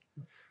fishing.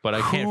 But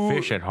I can't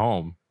fish at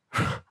home.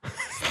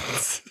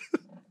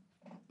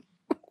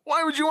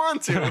 Why would you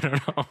want I to?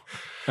 don't know.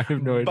 I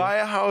have no idea. Buy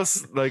a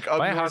house like up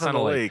Buy a north house on on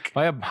the a lake.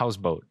 Buy a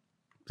houseboat.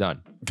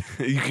 Done.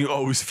 You can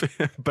always fish,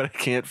 but I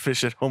can't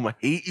fish at home. I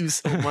hate you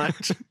so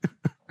much.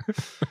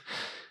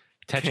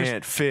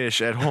 Can't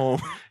fish at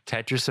home.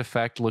 Tetris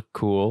Effect looked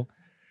cool.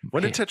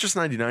 When did Tetris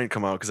 99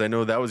 come out? Because I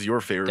know that was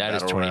your favorite. That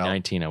is battle royale.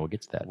 2019. I will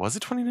get to that. Was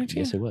it 2019?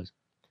 Yes, it was.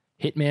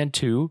 Hitman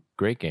 2,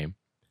 great game.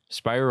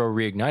 Spyro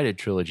Reignited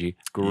trilogy,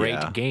 great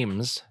Yeah.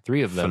 games.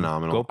 3 of them.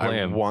 Phenomenal. Go play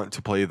I them. want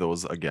to play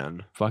those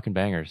again. Fucking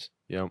bangers.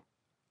 Yep.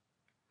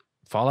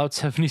 Fallout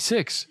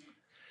 76.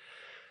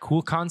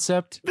 Cool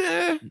concept,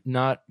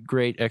 not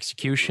great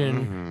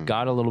execution. Mhm.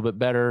 Got a little bit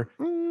better.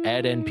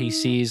 Add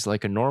NPCs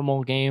like a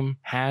normal game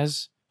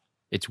has.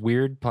 It's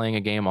weird playing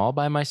a game all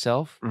by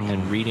myself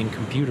and reading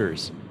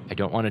computers. I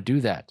don't want to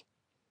do that.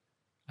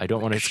 I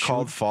don't want to. It's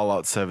called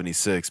Fallout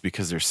 76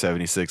 because there's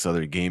 76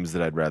 other games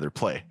that I'd rather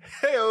play.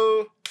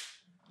 Heyo.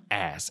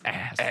 Ass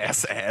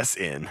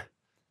in.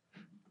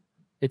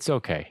 It's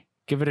okay.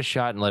 Give it a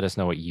shot and let us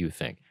know what you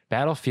think.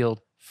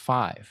 Battlefield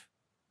 5.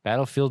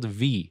 Battlefield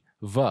V.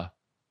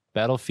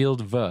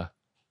 Battlefield V.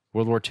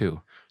 World War II.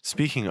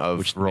 Speaking of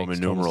Which Roman makes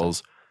total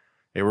numerals,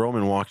 a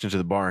Roman walked into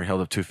the bar and held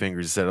up 2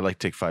 fingers and said, I'd like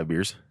to take 5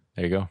 beers.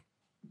 There you go.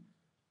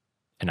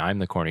 And I'm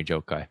the corny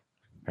joke guy,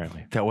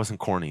 apparently. That wasn't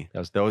corny.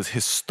 That That was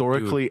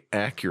historically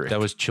accurate. That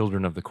was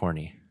Children of the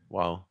Corny.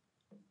 wow.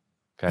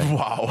 Okay.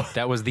 Wow.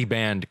 That was the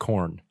band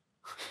Korn.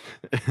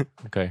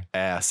 Okay.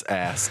 Ass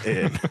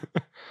in.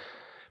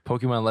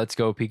 Pokemon Let's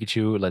Go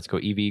Pikachu, Let's Go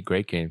Eevee,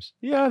 great games.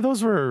 Yeah,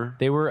 those were...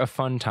 They were a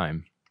fun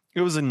time.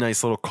 It was a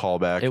nice little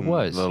callback. It and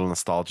was. a little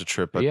nostalgia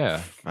trip. But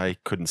Yeah. I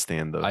couldn't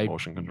stand the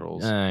motion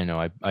controls. I know.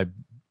 I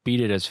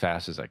beat it as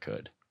fast as I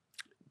could,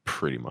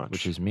 Pretty much.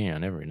 which is me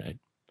on every night.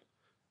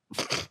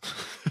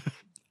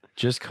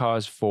 Just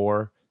Cause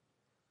 4,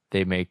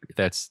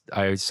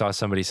 I saw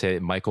somebody say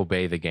Michael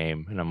Bay the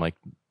game, and I'm like,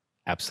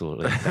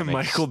 absolutely.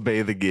 Michael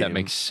Bay the game. That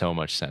makes so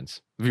much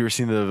sense. Have you ever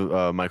seen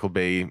the Michael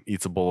Bay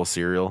eats a bowl of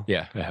cereal?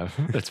 Yeah, I have.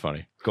 That's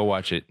funny. Go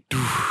watch it.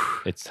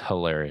 It's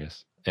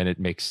hilarious, and it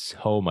makes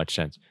so much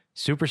sense.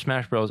 Super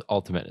Smash Bros.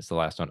 Ultimate is the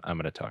last one I'm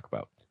going to talk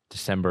about.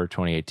 December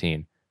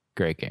 2018.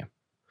 Great game.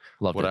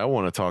 Loved What it. I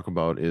want to talk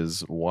about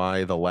is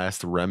why The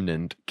Last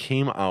Remnant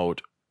came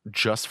out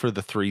just for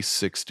the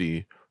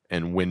 360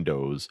 and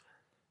Windows,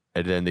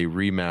 and then they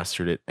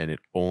remastered it, and it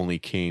only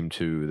came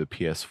to the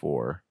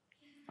PS4.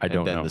 I don't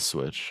and then know. the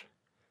Switch.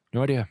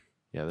 No idea.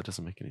 Yeah, that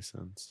doesn't make any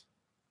sense.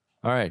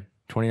 All right,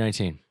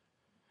 2019.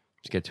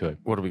 Let's get to it.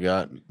 What do we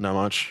got? Not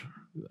much.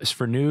 As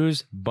for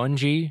news,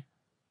 Bungie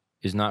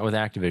is not with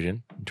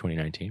Activision in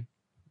 2019.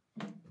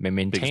 They Biggest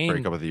maintain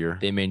breakup of the year.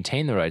 they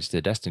maintain the rights to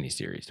the Destiny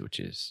series, which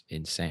is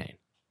insane.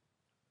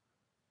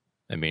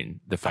 I mean,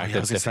 the fact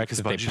that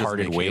they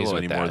parted ways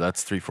with anymore. that.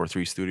 That's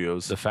 343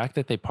 Studios. The fact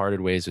that they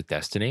parted ways with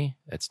Destiny,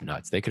 that's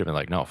nuts. They could have been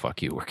like, no,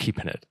 fuck you, we're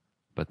keeping it.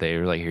 But they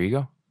were like, here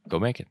you go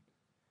make it.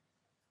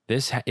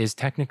 This is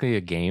technically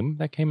a game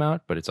that came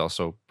out, but it's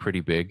also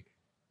pretty big.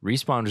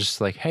 Respawn was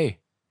just like, hey,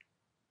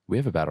 we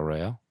have a battle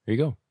royale. Here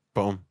you go.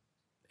 Boom.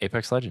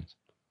 Apex Legends.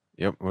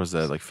 Yep. What was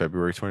that? Like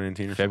February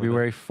 2019 or something?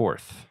 February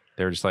 4th.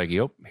 They were just like,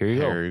 yep, here you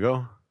go. There you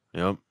go.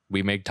 Yep.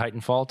 We make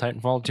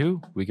Titanfall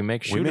 2. We can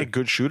make shooter. We make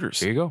good shooters.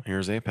 Here you go.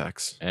 Here's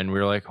Apex. And we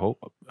were like, oh,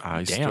 I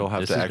damn, still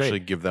have this to is actually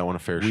great. give that one a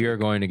fair We shot. are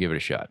going to give it a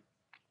shot.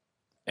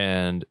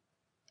 And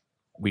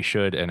we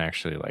should, and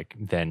actually like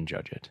then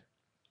judge it.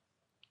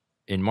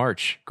 In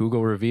March,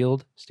 Google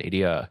revealed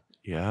Stadia,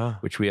 Yeah.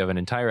 which we have an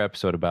entire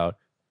episode about.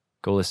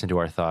 Go listen to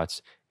our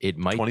thoughts. It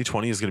might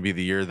 2020 is going to be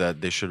the year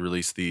that they should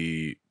release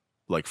the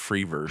like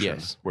free version,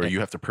 Yes. where you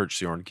have to purchase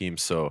your own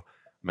games. So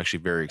I'm actually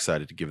very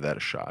excited to give that a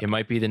shot. It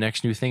might be the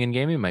next new thing in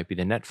gaming. It might be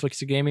the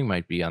Netflix of gaming.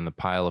 Might be on the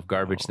pile of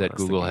garbage that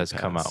that's the Google Game has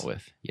come Pass. out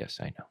with. Yes,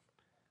 I know.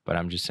 But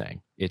I'm just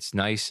saying. It's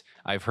nice.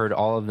 I've heard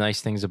all of the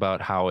nice things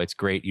about how it's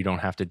great. You don't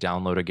have to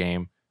download a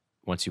game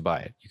once you buy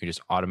it. You can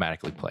just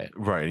automatically play it.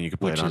 Right, and you can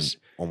play Which it on is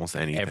almost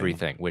anything.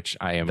 Everything, which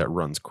I am that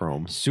runs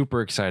Chrome.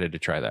 super excited to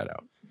try that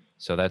out.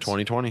 So that's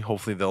 2020.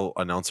 Hopefully they'll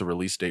announce a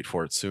release date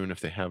for it soon if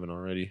they haven't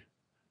already.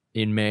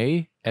 In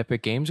May,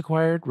 Epic Games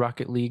acquired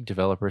Rocket League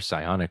developer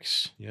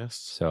Psyonix. Yes.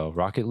 So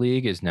Rocket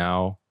League is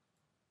now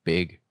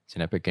big. It's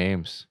an Epic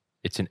Games.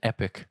 It's an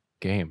epic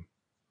game.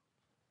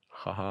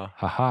 Haha.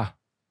 Haha.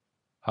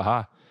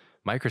 Haha.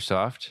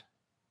 Microsoft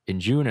in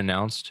June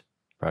announced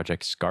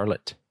Project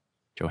Scarlet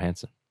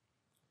Johansson.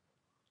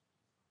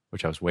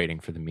 Which I was waiting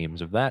for the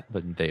memes of that,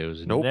 but they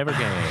was never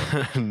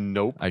game.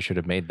 Nope. I should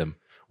have made them.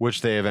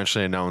 Which they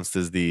eventually announced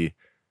is the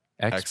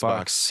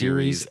Xbox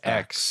Series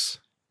X.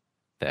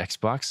 The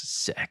Xbox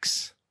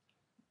Sex.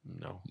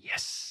 No.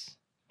 Yes.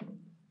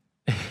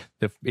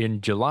 In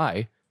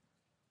July,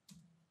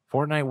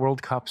 Fortnite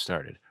World Cup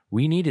started.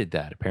 We needed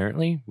that,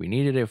 apparently. We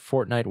needed a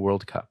Fortnite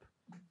World Cup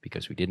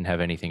because we didn't have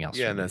anything else.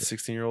 Yeah, and that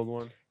 16-year-old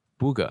one.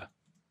 Booga.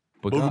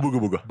 Booga, booga,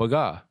 booga.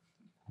 Booga.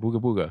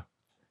 Booga, booga.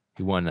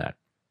 He won that.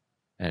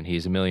 And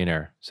he's a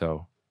millionaire.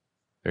 So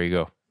there you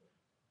go.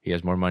 He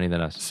has more money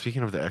than us.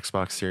 Speaking of the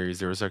Xbox Series,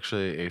 there was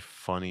actually a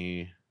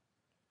funny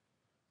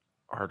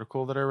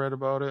article that I read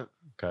about it.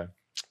 Okay.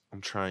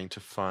 I'm trying to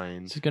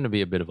find. This is going to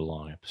be a bit of a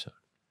long episode.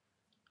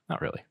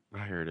 Not really. Oh,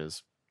 here it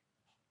is.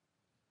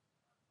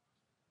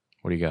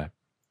 What do you got?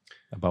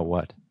 About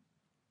what?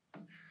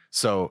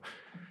 So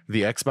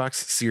the Xbox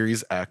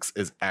Series X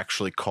is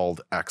actually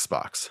called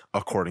Xbox,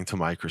 according to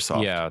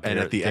Microsoft. Yeah. And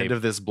at the end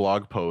of this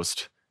blog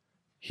post,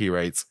 he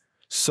writes,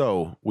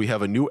 so we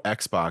have a new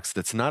Xbox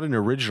that's not an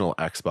original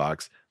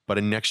Xbox, but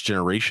a next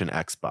generation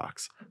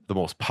Xbox, the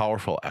most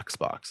powerful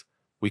Xbox.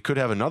 We could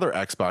have another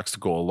Xbox to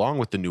go along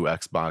with the new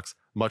Xbox,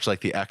 much like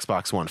the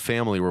Xbox One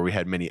family, where we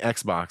had many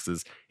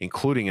Xboxes,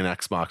 including an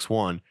Xbox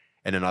One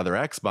and another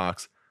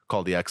Xbox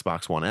called the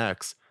Xbox One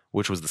X,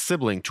 which was the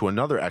sibling to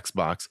another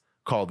Xbox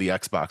called the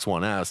Xbox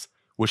One S,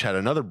 which had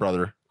another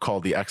brother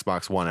called the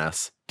Xbox One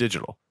S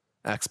Digital.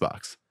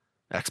 Xbox.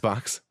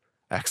 Xbox.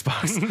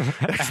 Xbox.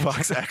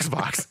 Xbox.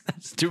 Xbox.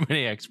 That's too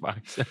many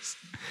Xboxes.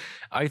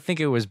 I think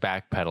it was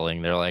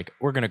backpedaling. They're like,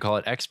 we're going to call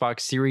it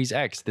Xbox Series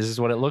X. This is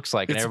what it looks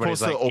like. It's and everybody's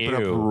supposed to like, open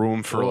up ew.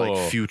 room for like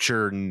Whoa.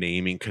 future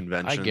naming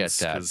conventions. I get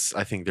that. 'Cause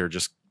I think they're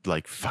just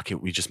like, fuck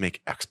it, we just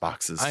make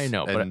Xboxes. I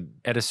know, but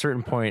at a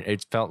certain point,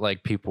 it felt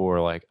like people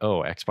were like,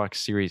 oh, Xbox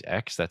Series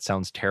X? That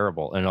sounds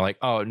terrible. And they're like,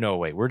 oh, no,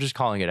 wait, we're just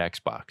calling it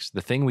Xbox. The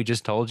thing we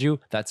just told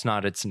you, that's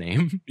not its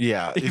name.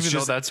 yeah, Even it's though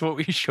just that's what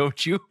we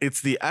showed you.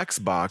 it's the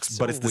Xbox, So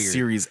but it's the weird.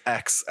 Series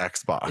X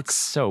Xbox. It's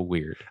so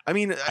weird. I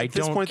mean, I at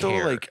this don't point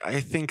care. though, like I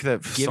think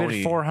that Give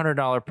Sony it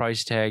 $400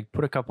 price tag,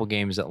 put a couple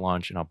games at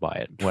launch, and I'll buy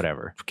it.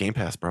 Whatever. Game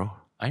Pass, bro.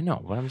 I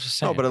know, but I'm just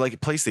saying. No, but like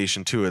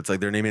PlayStation 2, it's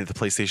like they're naming it the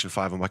PlayStation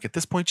 5. I'm like, at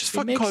this point, just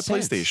fucking makes call it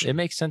sense. PlayStation. It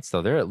makes sense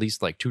though. They're at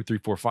least like 2, 3,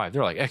 4, 5.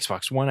 They're like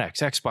Xbox One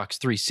X, Xbox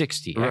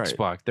 360, Right.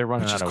 Xbox. They're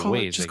running But out of call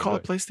ways. It, just call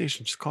it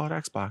PlayStation. Just call it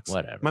Xbox.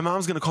 Whatever. My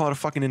mom's gonna call it a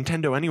fucking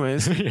Nintendo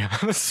anyways. Yeah,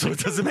 So it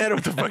doesn't matter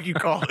what the fuck you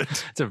call it.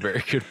 That's a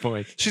very good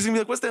point. She's gonna be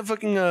like, "What's that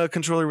fucking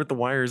controller with the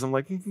wires?" I'm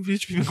like,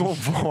 "Bitch, you've been going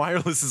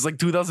wireless is like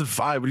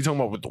 2005. What are you talking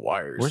about with the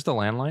wires?" Where's the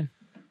landline?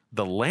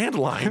 the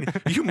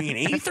landline? You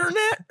mean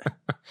Ethernet?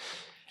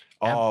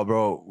 Oh,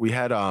 bro, we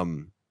had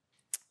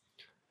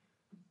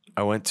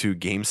I went to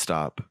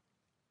GameStop.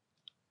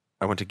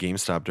 I went to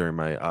GameStop during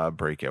my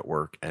break at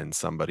work, and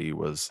somebody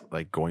was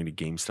like going to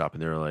GameStop,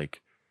 and they were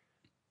like,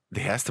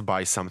 they asked to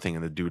buy something,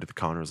 and the dude at the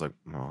counter was like,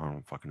 "No, I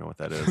don't fucking know what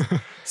that is."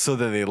 So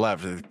then they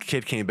left. The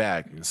kid came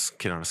back, this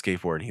kid on a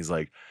skateboard, and he's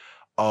like,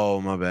 "Oh,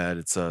 my bad.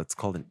 It's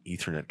called an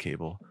Ethernet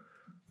cable."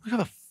 Like, how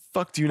the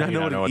fuck do you not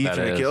know what an that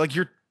Ethernet is? cable? Like,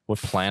 you're What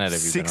planet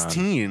have you been on?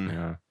 16,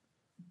 Yeah. but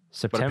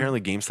September.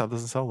 apparently GameStop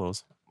doesn't sell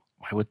those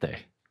Why would they?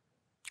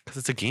 because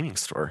it's a gaming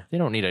store. They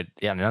don't need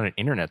not an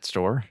internet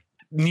store.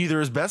 Neither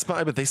is Best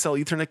Buy, but they sell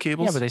Ethernet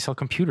cables. Yeah, but they sell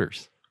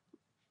computers.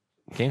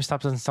 GameStop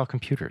doesn't sell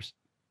computers.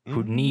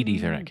 Who need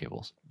Ethernet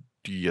cables?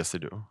 Yes, they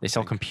do. They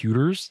sell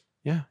computers.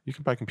 Yeah, you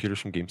can buy computers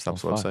from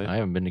GameStop's Oh, fuck. website. I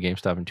haven't been to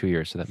GameStop in 2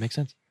 years, so that makes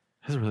sense.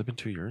 Has it really been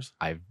 2 years?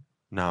 I've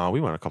No,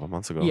 we went a couple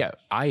months ago. Yeah,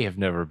 I have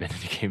never been to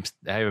GameStop.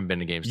 I haven't been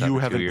to GameStop You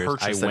in haven't 2 years. I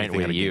purchased went anything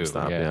with at a you.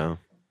 GameStop. Yeah.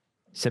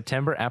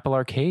 September, Apple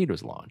Arcade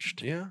was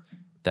launched. Yeah.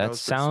 That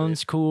was pretty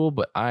sounds cool,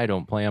 but I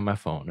don't play on my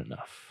phone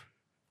enough.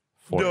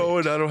 No,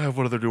 and I don't have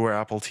one of their newer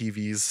Apple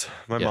TVs.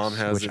 My mom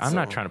has which it. I'm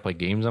not trying to play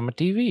games on my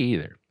TV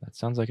either. That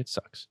sounds like it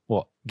sucks.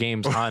 Well,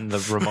 games on the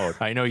remote.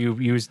 I know you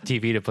use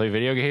TV to play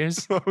video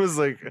games. I was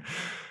like,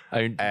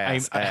 I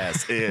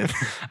in.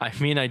 I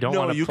mean, I don't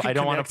No, want you to. can I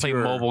don't want to connect play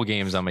your- mobile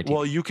games on my TV.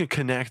 Well, you can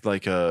connect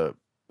like a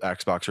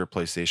Xbox or a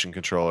PlayStation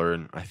controller,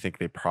 and I think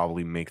they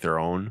probably make their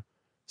own,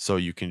 so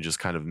you can just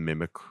kind of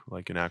mimic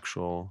like an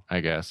actual. I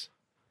guess.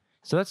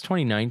 So that's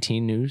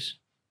 2019 news.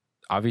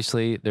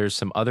 Obviously, there's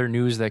some other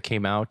news that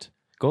came out.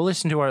 Go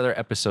listen to our other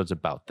episodes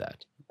about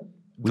that.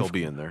 They'll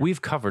be in there.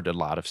 We've covered a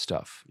lot of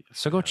stuff.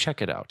 So go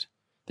check it out.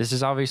 This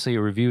is obviously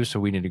a review, so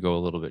we need to go a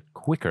little bit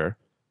quicker.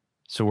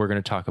 So we're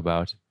going to talk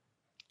about,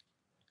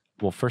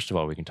 well, first of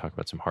all, we can talk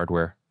about some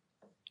hardware.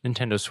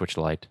 Nintendo Switch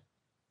Lite.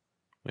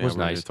 Yeah, was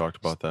we already nice. talked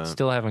about that.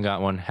 Still haven't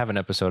got one. Have an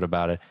episode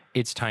about it.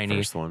 It's tiny.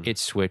 First one.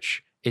 It's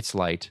Switch. It's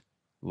light.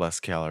 Less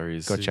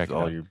calories. Go check it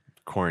all out. your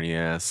corny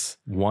ass.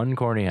 One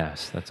corny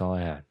ass. That's all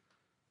I had.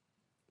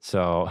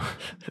 So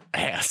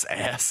ass.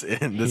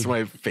 And this is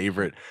my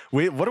favorite.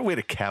 Wait, what a way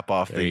to cap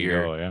off There the you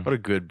year. go, yeah. What a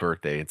good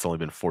birthday. It's only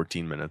been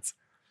 14 minutes.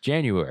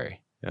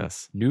 January,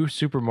 Yes. new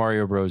Super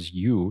Mario Bros.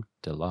 U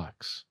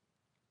Deluxe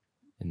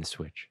in the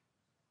Switch.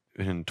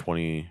 In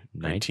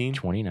 2019?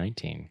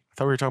 2019. I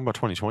thought we were talking about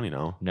 2020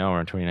 now. No, we're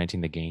in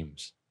 2019, the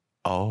games.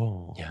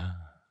 Oh. Yeah.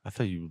 I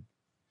thought you...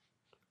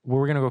 Well,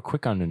 we're going to go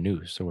quick on the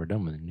news, so we're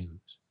done with the news.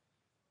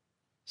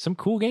 Some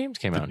cool games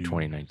came out in news.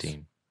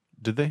 2019.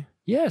 Did they?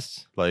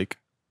 Yes. Like...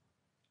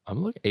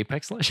 I'm looking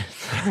Apex Legends.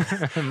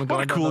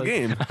 What a cool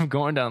game. I'm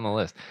going down the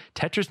list.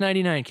 Tetris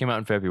 99 came out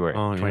in February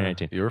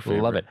 2019. Your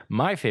favorite. Love it.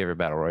 My favorite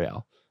battle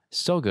royale.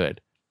 So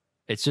good.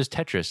 It's just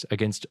Tetris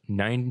against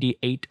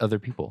 98 other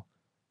people.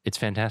 It's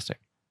fantastic.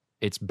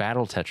 It's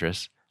battle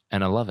Tetris,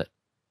 and I love it.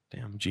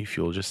 Damn, G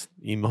Fuel just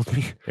emailed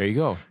me. There you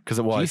go. Because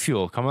it was... G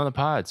Fuel, come on the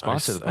pod.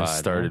 Sponsor the pod. I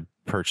started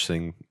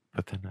purchasing,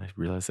 but then I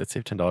realized I'd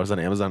saved $10 on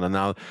Amazon, and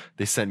now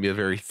they sent me a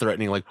very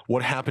threatening, like,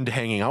 what happened to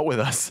hanging out with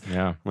us?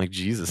 Yeah. I'm like,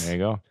 Jesus. There you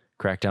go.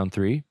 Crackdown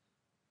 3.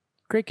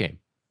 Great game.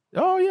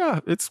 Oh, yeah.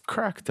 It's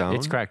Crackdown.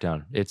 It's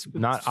Crackdown. It's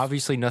not,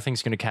 obviously,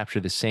 nothing's going to capture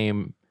the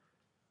same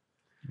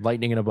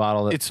lightning in a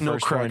bottle. That It's no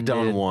first one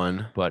Crackdown did,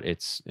 1. but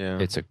it's Yeah.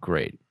 it's a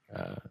great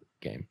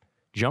game.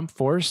 Jump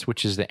Force,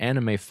 which is the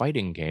anime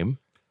fighting game.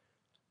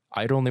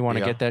 I'd only want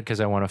to get that because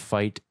I want to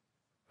fight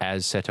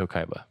as Seto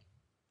Kaiba.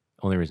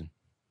 Only reason.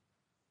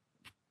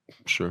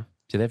 Sure.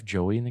 Do they have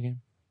Joey in the game?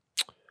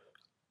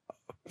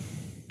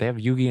 They have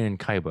Yugi and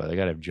Kaiba. They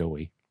got to have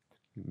Joey.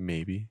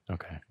 Maybe.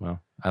 Okay.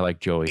 Well, I like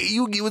Joey. Hey,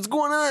 Yugi, what's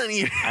going on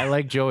here? I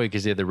like Joey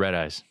because he had the red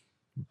eyes.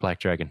 Black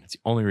Dragon. It's the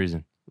only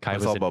reason.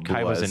 It's all about blue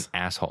Kaiba's eyes. an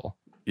asshole.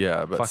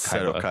 Yeah, but Fuck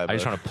Seto Kaiba. Kaiba. I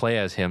just want to play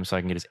as him so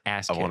I can get his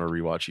ass I kicked. want to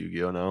rewatch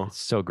Yu-Gi-Oh now. It's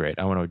so great.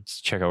 I want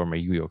to check out where my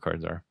Yu-Gi-Oh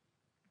cards are.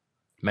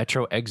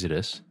 Metro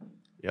Exodus.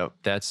 Yep.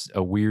 That's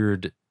a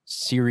weird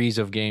series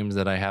of games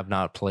that I have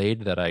not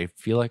played that I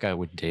feel like I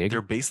would dig.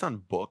 They're based on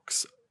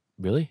books.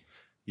 Really?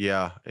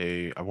 Yeah,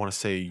 I want to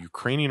say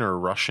Ukrainian or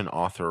Russian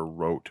author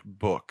wrote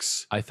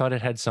books. I thought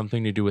it had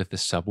something to do with the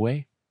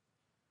subway.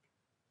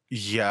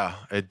 Yeah,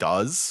 it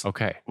does.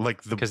 Okay.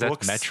 Like the Because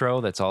books. that's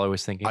Metro. That's all I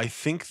was thinking. I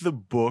think the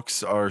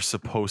books are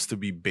supposed to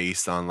be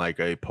based on like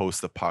a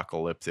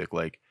post-apocalyptic,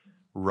 like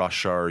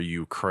Russia or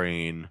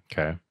Ukraine,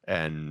 okay.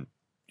 and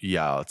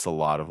yeah, it's a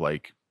lot of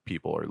like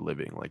people are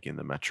living like in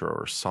the metro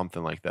or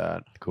something like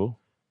that. Cool.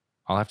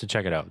 I'll have to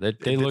check it out.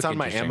 They look It's on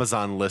my interesting.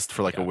 Amazon list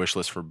for like Yeah. a wish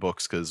list for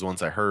books because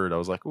once I heard, I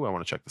was like, "Oh, I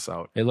want to check this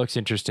out." It looks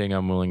interesting.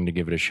 I'm willing to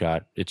give it a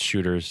shot. It's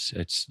shooters.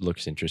 It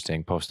looks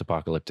interesting.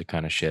 Post-apocalyptic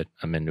kind of shit.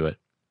 I'm into it.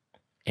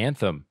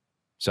 Anthem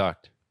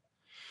sucked.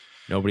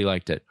 Nobody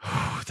liked it.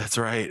 That's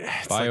right.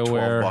 It's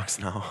BioWare. like $12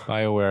 now.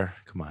 BioWare.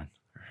 Come on.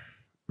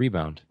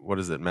 Rebound. What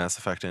is it? Mass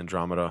Effect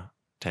Andromeda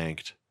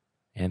tanked.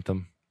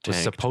 Anthem was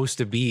Tanked. supposed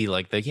to be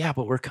like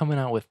but we're coming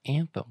out with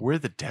Anthem. We're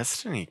the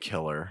Destiny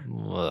killer.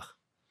 Ugh.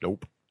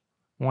 Nope.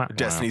 Wah,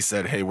 Destiny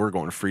said, "Hey, we're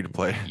going free to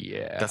play."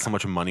 Yeah. That's how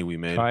much money we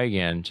made. Try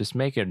again. Just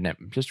make it.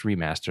 Just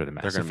remaster the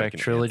Mass gonna make Effect an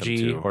trilogy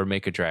Anthem too. or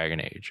make a Dragon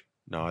Age.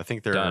 No, I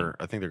think they're. Done.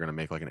 I think they're gonna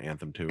make like an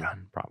Anthem too.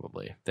 Done,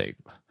 probably.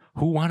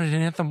 Who wanted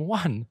an Anthem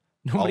 1?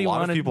 Nobody A lot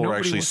wanted, of people were nobody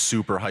actually wa-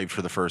 super hyped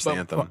for the first but-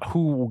 Anthem. but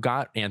who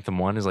got Anthem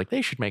 1 is like,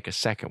 they should make a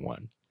second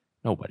one.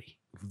 Nobody.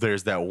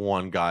 There's that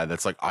one guy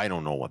that's like, I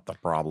don't know what the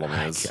problem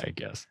is. I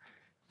guess.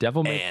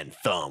 Devil May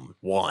Anthem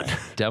 1.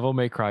 Devil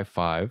May Cry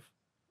 5.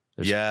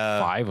 There's Yeah.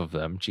 5 of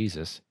them.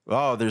 Jesus.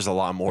 Oh, there's a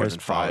lot more There's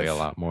than probably 5. a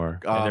lot more.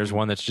 And there's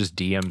one that's just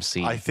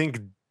DMC. I think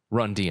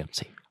Run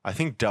DMC.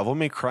 Devil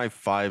May Cry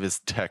 5 is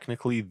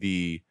technically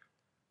the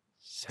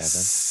 7.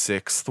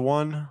 6th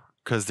one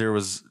because there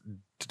was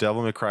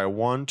Devil May Cry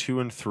 1, 2,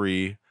 and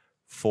 3,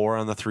 4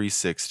 on the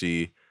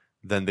 360.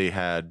 Then they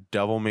had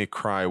Devil May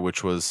Cry,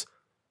 which was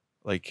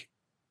like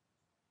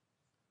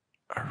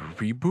a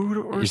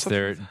reboot or Is something.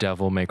 there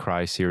Devil May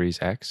Cry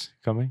Series X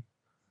coming?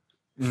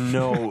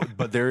 No,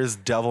 but there is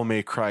Devil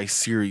May Cry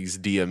Series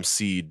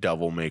DMC,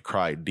 Devil May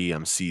Cry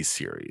DMC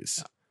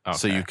series.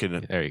 So Okay. you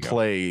can There you go.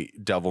 play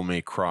Devil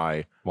May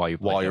Cry While you're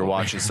while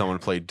watching someone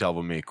play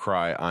Devil May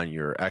Cry on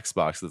your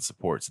Xbox that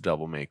supports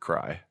Devil May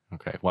Cry.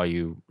 Okay. While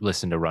you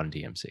listen to Run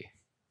DMC.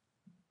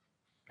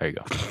 There you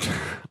go.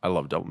 I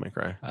love Devil May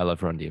Cry. I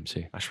love Run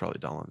DMC. I should probably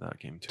download that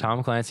game too.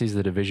 Tom Clancy's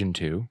The Division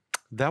 2.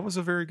 That was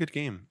a very good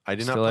game. I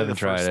did Still not play haven't the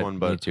tried first it. one, Me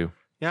but too.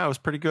 yeah, it was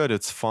pretty good.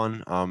 It's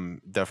fun.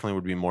 Definitely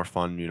would be more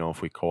fun,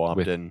 if we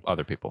co-opted. With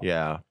other people.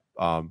 Yeah.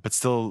 But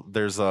still,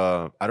 there's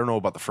I don't know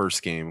about the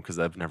first game because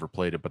I've never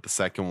played it, but the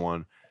second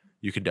one,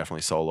 you could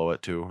definitely solo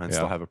it too and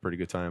still Yeah. have a pretty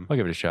good time. I'll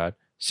give it a shot.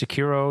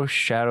 Sekiro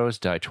Shadows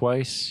Die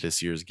Twice.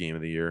 This year's game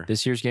of the year.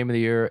 This year's game of the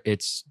year,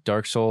 it's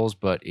Dark Souls,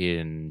 but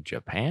in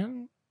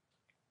Japan?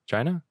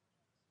 China?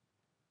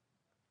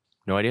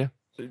 No idea.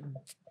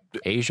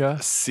 Asia?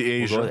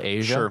 Asia. We'll go with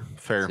Asia. Sure,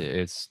 fair.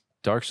 It's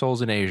Dark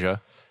Souls in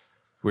Asia,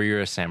 where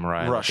you're a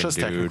samurai. Russia's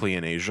looking dude. technically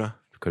in Asia.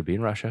 Could be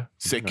in Russia.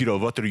 Sekiro,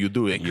 what are you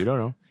doing? You don't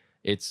know.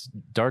 It's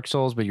Dark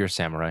Souls, but you're a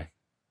samurai.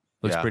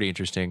 Looks Yeah. pretty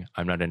interesting.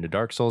 I'm not into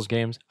Dark Souls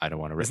games. I don't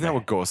want to. Isn't that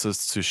what Ghost of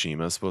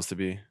Tsushima is supposed to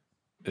be?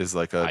 Is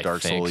like a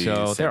Dark Souls Souls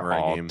so. They're samurai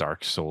all game.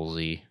 Dark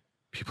Soulsy.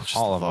 People just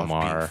All of love them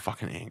being are.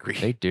 fucking angry.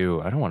 They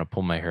do. I don't want to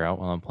pull my hair out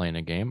while I'm playing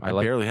a game. I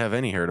barely have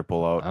any hair to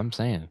pull out. I'm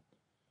saying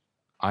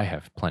I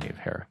have plenty of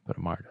hair, but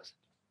Amar doesn't.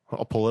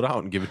 I'll pull it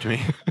out and give it to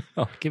me.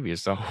 I'll give you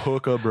some.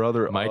 Hook a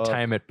brother My up.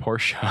 time at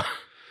Porsche,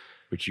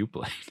 which you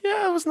played.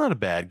 Yeah, it was not a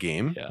bad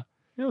game. Yeah.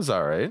 It was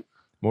all right.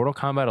 Mortal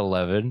Kombat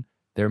 11.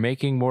 They're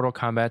making Mortal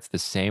Kombats the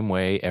same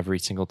way every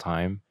single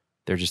time.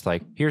 They're just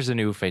like, here's a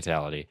new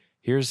fatality.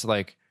 Here's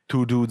like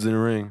 2 dudes in a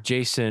ring.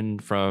 Jason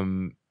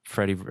from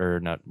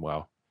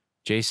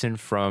Jason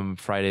from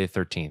Friday the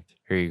 13th.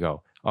 Here you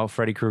go. Oh,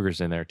 Freddy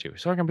Krueger's in there too.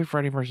 So it can be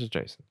Freddy versus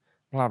Jason.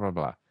 Blah, blah,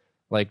 blah.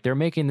 Like they're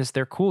making this,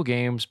 they're cool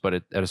games, but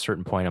at a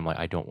certain point, I'm like,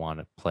 I don't want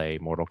to play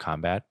Mortal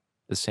Kombat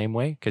the same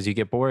way because you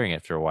get boring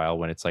after a while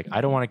when it's like,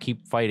 I don't want to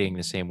keep fighting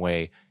the same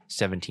way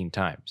 17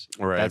 times.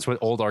 Right. That's what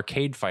old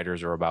arcade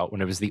fighters are about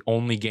when it was the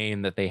only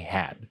game that they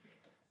had.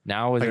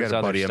 Now I there's got a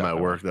other buddy at stuff my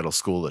out. work that'll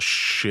school the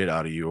shit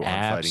out of you on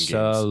fighting games.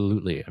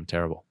 Absolutely. I'm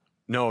terrible.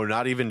 No,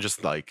 not even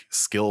just like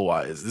skill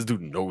wise. This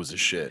dude knows his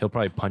shit. He'll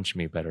probably punch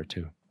me better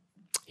too.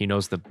 He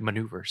knows the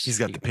maneuvers. He's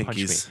got He the can punch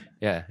me. pinkies.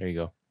 Yeah, there you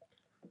go.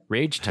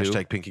 Rage 2.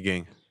 Hashtag Pinky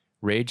Gang.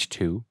 Rage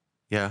 2.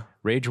 Yeah.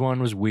 Rage 1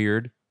 was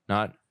weird.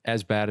 Not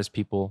as bad as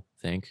people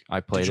think. I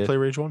played it. Did you play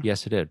Rage 1?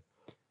 Yes, I did.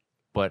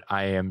 But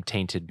I am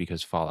tainted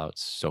because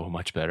Fallout's so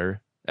much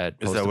better.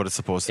 Is that what it's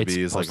supposed to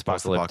be? Is like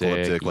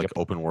post-apocalyptic, like yep.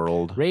 open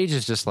world? Rage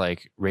is just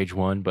like Rage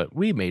 1, but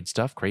we made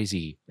stuff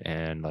crazy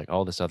and like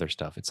all this other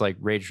stuff. It's like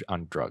Rage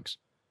on drugs.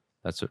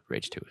 That's what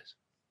Rage 2 is.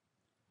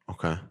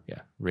 Okay.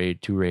 Yeah.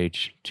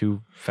 Rage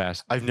 2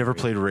 fast. I've never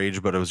played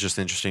Rage, but it was just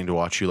interesting to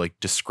watch you like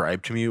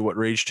describe to me what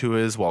Rage 2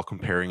 is while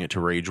comparing it to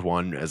Rage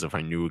 1 as if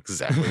I knew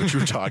exactly what you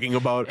were talking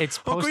about. It's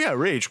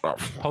Rage.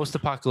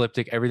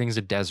 Post-apocalyptic. Everything's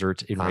a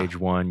desert in Rage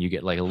 1. You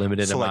get like a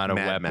limited So, like, amount of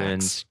Mad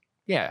weapons. Max.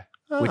 Yeah.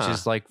 Which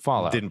is like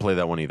Fallout. Didn't play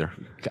that one either.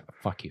 God,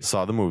 fuck you.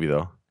 Saw the movie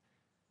though.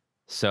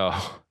 So,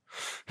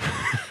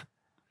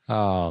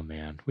 oh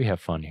man, we have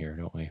fun here,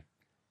 don't we?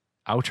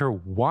 Outer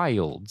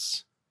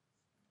Wilds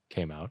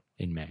came out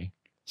in May.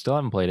 Still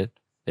haven't played it.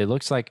 It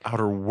looks like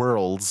Outer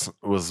Worlds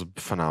was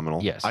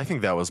phenomenal. Yes. I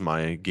think that was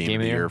my game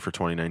of the year for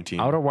 2019.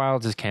 Outer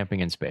Wilds is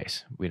camping in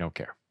space. We don't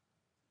care.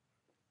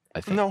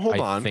 I think. No, hold I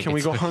on. think Can we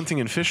it's go okay. hunting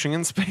and fishing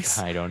in space?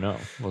 I don't know.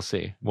 We'll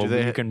see. Well, do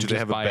they you can do they just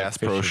have a buy Bass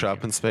Pro fishing Shop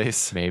game. in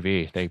space?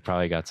 Maybe they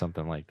probably got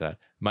something like that.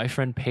 My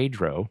friend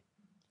Pedro,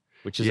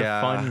 which is a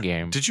fun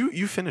game. Did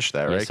you finish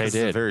that, right? Yes, I 'Cause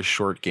did. It's a very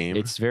short game.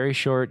 It's very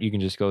short. You can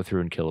just go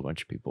through and kill a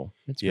bunch of people.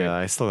 It's yeah,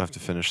 great. I still have to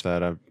finish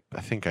that. I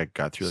think I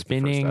got through like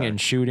Spinning the and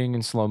first shooting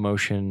in slow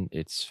motion.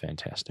 It's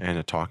fantastic. act. And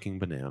a talking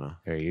banana.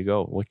 There you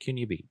go. What can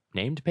you be?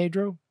 Named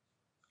Pedro?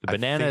 The I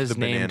banana think is the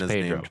named banana's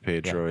Pedro. named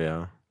Pedro,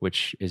 yeah.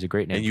 Which is a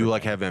great name. And you for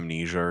like banana. have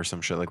amnesia or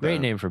some shit like Great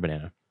that. name for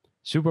banana.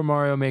 Super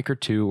Mario Maker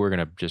 2. We're going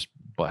to just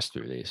bust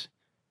through these.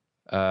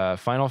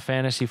 Final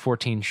Fantasy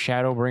 14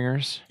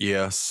 Shadowbringers.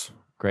 Yes.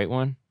 Great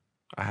one.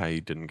 I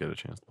didn't get a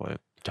chance to play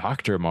it.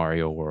 Dr.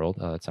 Mario World.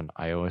 Oh, that's on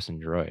iOS and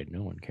Android.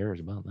 No one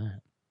cares about that.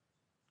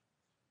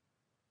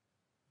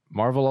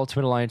 Marvel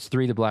Ultimate Alliance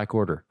 3 The Black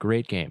Order.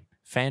 Great game.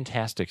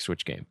 Fantastic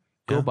Switch game.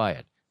 Go Yeah. buy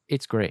it.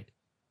 It's great.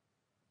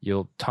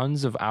 You'll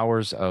tons of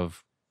hours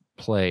of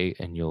play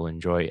and you'll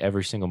enjoy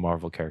every single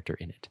Marvel character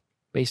in it.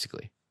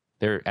 Basically.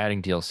 They're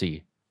adding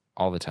DLC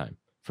all the time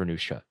for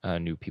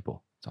new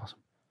people. It's awesome.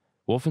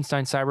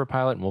 Wolfenstein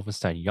Cyberpilot and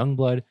Wolfenstein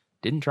Youngblood.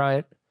 Didn't try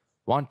it.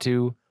 Want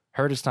to.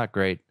 Heard it's not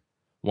great.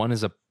 One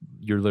is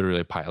you're literally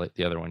a pilot.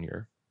 The other one,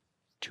 you're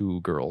 2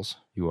 girls.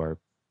 You are.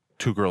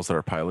 2 girls that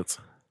are pilots.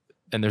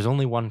 And there's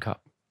only 1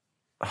 cup.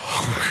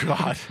 Oh,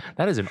 God.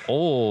 That is an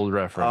old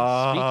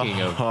reference.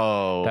 Speaking of,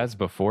 Oh. that's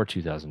before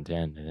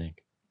 2010, I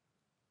think.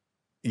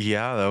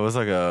 Yeah, that was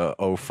like a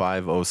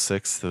 05,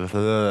 06.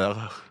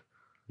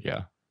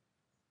 Yeah.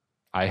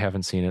 I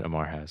haven't seen it.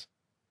 Amar has.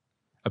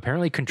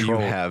 Apparently Control.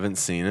 You haven't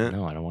seen it?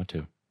 No, I don't want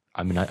to.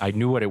 I mean, I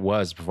knew what it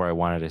was before I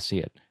wanted to see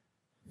it.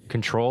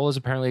 Control is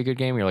apparently a good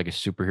game. You're like a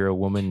superhero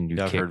woman and you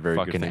Yeah, I've kick heard very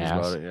fucking good things ass.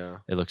 about it, yeah.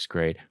 It looks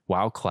great.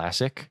 WoW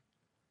Classic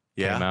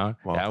came out.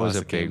 Well, that was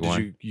a classic game. big Did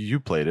one. You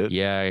played it.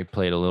 Yeah, I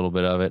played a little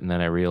bit of it, and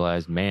then I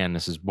realized, man,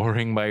 this is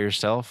boring by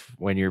yourself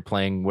when you're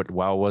playing what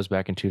WoW was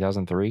back in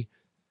 2003.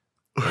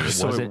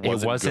 So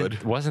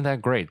It wasn't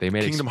that great. They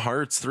made Kingdom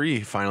Hearts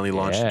 3 finally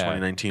launched in Yeah.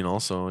 2019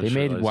 also. I they just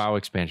made realized. WoW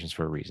expansions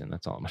for a reason.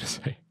 That's all I'm gonna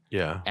say.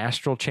 Yeah.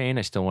 Astral Chain,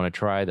 I still want to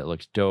try. That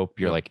looks dope.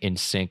 You're Yeah. like in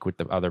sync with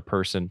the other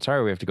person.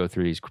 Sorry, we have to go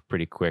through these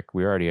pretty quick.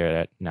 We're already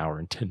at an hour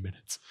and 10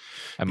 minutes.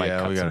 I might Yeah,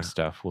 cut we some gotta-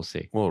 stuff. We'll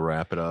see. We'll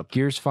wrap it up.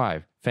 Gears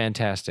 5,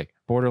 fantastic.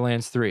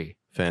 Borderlands 3,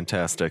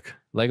 Fantastic.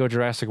 Lego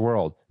Jurassic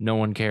World, no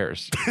one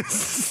cares.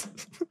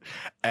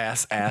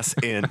 ass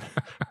in.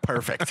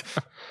 Perfect.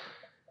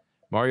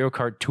 Mario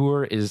Kart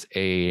Tour is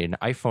an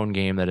iPhone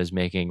game that is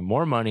making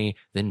more money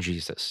than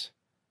Jesus,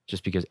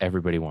 just because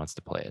everybody wants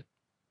to play it,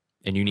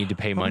 and you need to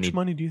pay How money. much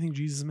money do you think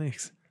Jesus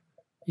makes?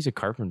 He's a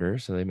carpenter,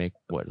 so they make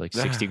what, like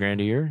 60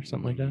 grand a year,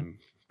 something like that.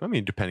 I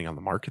mean, depending on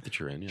the market that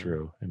you're in. Yeah.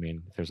 True. I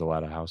mean, there's a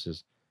lot of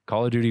houses.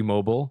 Call of Duty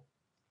Mobile,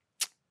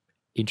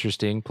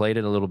 interesting. Played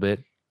it a little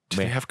bit. Do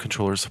they have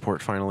controller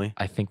support finally?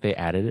 I think they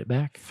added it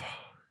back.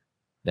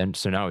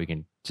 So now we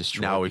can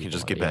destroy Now we can people.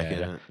 just get back in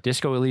it.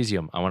 Disco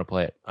Elysium. I want to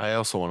play it. I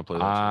also want to play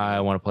that.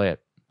 I want to play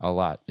it a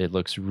lot. It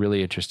looks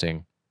really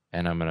interesting,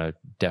 and I'm gonna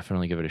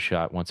definitely give it a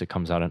shot once it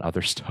comes out on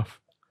other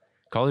stuff.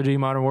 Call of Duty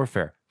Modern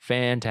Warfare,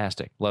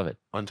 fantastic, love it.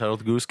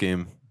 Untitled Goose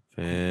Game,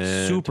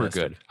 Super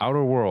good.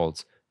 Outer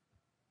Worlds,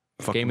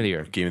 Game of the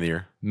Year. Game of the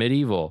Year.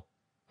 Medieval.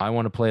 I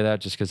want to play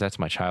that just because that's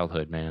my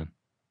childhood, man.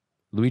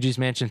 Luigi's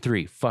Mansion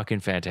 3,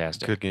 fucking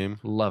fantastic. Good game.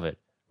 Love it.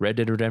 Red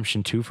Dead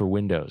Redemption 2 for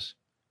Windows.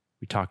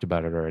 We talked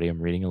about it already.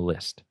 I'm reading a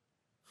list.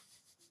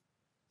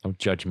 Don't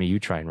judge me. You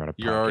try and run a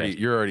podcast.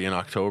 You're already in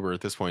October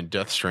at this point.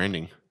 Death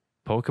Stranding.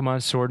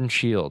 Pokemon Sword and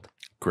Shield.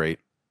 Great.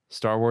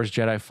 Star Wars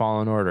Jedi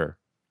Fallen Order.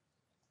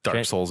 Dark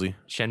Soulsy.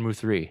 Shenmue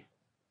 3.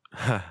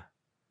 I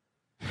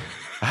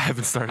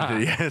haven't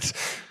started it yet.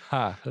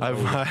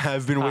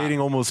 I've been waiting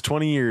almost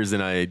 20 years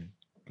and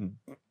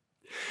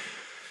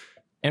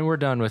we're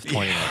done with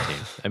 2019.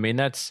 I mean,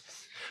 that's...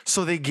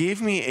 So they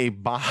gave me a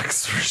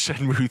box for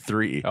Shenmue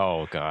 3.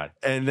 Oh, God.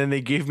 And then they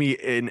gave me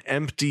an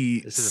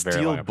empty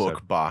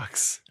steelbook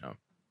box. Oh.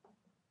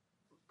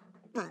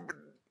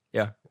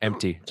 Yeah,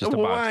 empty. Just a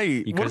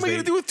Why? box. What am I going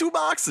to do with 2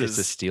 boxes?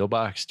 It's a steel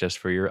box just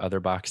for your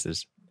other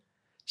boxes.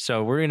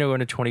 So we're going to go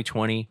into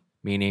 2020,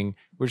 meaning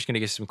we're just going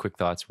to get some quick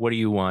thoughts. What do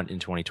you want in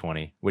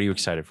 2020? What are you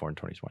excited for in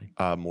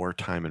 2020? More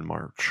time in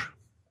March.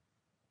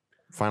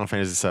 Final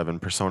Fantasy VII,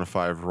 Persona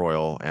 5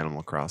 Royal,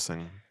 Animal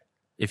Crossing.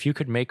 If you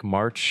could make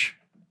March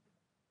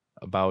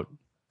about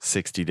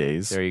 60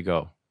 days. There you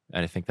go.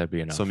 And I think that'd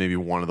be enough. So maybe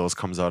one of those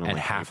comes out in and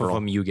like half April. of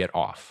them you get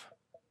off.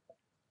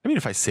 I mean,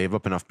 if I save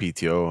up enough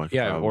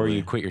PTO, or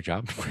you quit your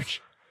job.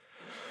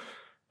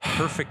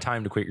 Perfect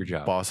time to quit your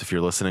job. Boss, if you're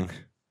listening,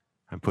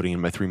 I'm putting in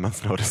my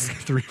 3-month notice.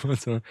 3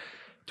 months.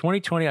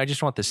 2020, I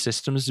just want the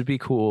systems to be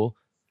cool.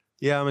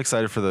 Yeah, I'm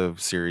excited for the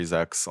Series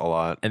X a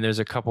lot. And there's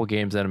a couple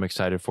games that I'm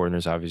excited for, and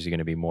there's obviously going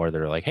to be more that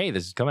are like, hey,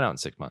 this is coming out in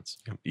 6 months.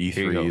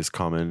 E3 is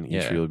coming.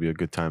 E3 will be a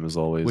good time as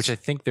always. Which I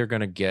think they're going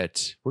to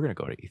get. We're going to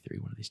go to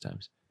E3 one of these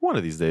times. One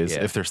of these days,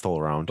 if they're still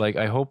around. Like,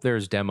 I hope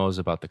there's demos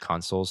about the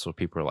consoles so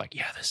people are like,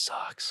 yeah, this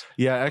sucks.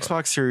 Yeah,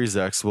 Xbox Series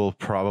X will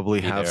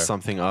probably have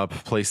something up.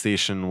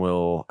 PlayStation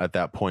will, at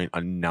that point,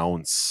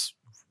 announce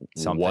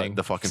what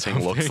the fucking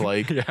thing looks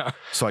like.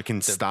 So I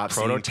can stop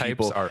seeing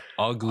people. Prototypes are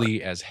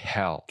ugly as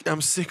hell. I'm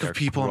sick of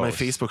people on my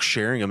Facebook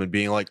sharing them and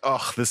being like,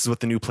 oh, this is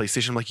what the new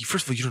PlayStation. I'm like,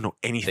 first of all, you don't know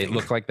anything. They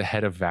look like the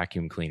head of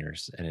vacuum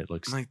cleaners, and it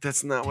looks I'm like,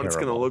 that's not what it's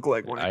going to look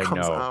like when it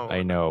comes out.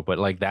 I know, but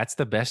like that's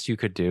the best you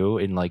could do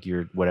in like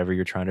your whatever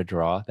you're trying to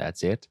draw.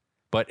 That's it.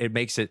 But it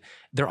makes it.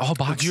 They're all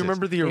boxes. Do you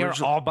remember the original?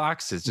 They are all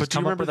boxes. But do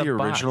you remember the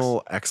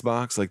original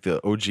Xbox, like the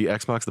OG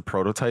Xbox, the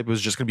prototype? It was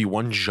just going to be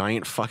one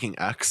giant fucking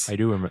X. I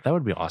do remember. That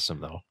would be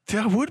awesome, though.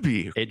 That would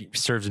be. It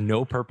serves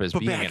no purpose.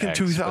 But back in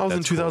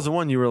 2000,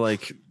 2001, you were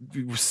like,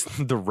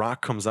 The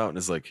Rock comes out and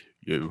is like,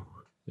 "Yo,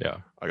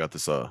 I got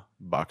this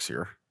box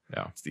here.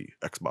 Yeah, it's the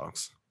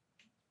Xbox.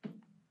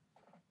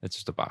 It's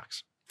just a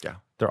box. Yeah,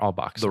 they're all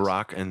boxes. The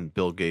Rock and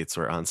Bill Gates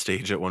were on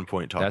stage at one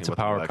point talking. That's a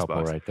power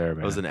couple right there, man.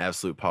 That was an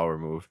absolute power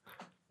move.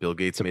 Bill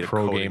Gates made a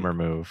pro gamer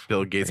move.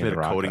 Bill Gates made a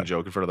coding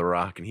joke in front of The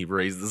Rock, and he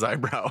raised his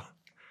eyebrow.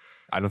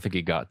 I don't think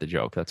he got the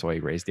joke. That's why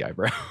he raised the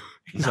eyebrow.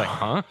 He's like,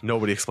 huh?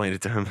 Nobody explained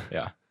it to him.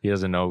 Yeah, he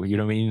doesn't know. You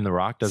know what I mean? The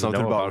Rock doesn't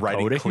Something know about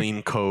writing coding.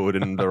 Clean code,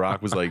 and The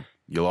Rock was like,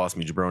 "You lost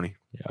me, jabroni."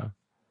 Yeah.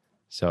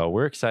 So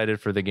we're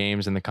excited for the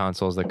games and the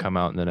consoles that come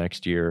out in the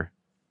next year.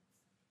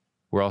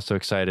 We're also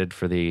excited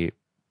for the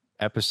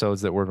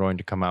episodes that we're going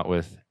to come out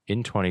with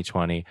in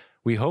 2020.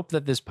 We hope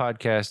that this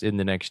podcast in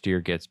the next year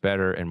gets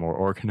better and more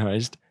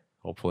organized.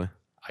 Hopefully.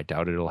 I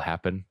doubt it'll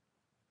happen.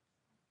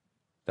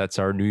 That's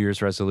our New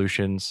Year's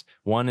resolutions.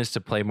 One is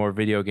to play more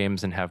video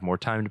games and have more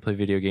time to play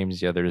video games.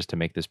 The other is to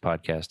make this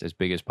podcast as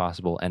big as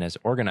possible and as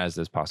organized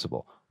as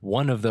possible.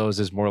 One of those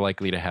is more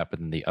likely to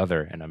happen than the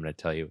other, and I'm going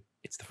to tell you,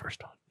 it's the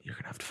first one. You're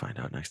going to have to find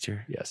out next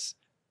year. Yes.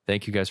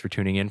 Thank you guys for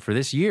tuning in for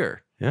this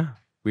year. Yeah.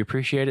 We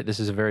appreciate it. This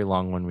is a very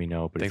long one, we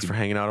know. But thanks for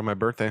hanging out on my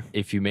birthday.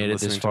 If you made it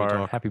this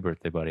far, happy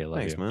birthday, buddy. I love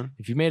you. Thanks, man.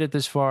 If you made it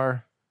this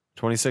far,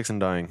 26 and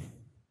dying.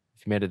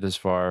 If you made it this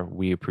far,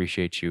 we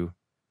appreciate you.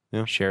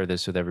 Yeah. Share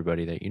this with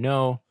everybody that you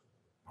know.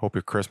 Hope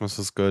your Christmas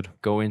is good.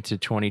 Go into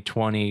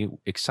 2020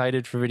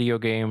 excited for video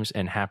games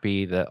and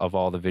happy of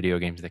all the video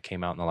games that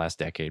came out in the last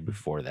decade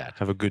before that.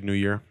 Have a good new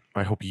year.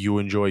 I hope you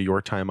enjoy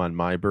your time on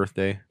my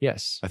birthday.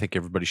 Yes. I think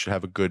everybody should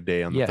have a good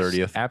day on the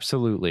 30th.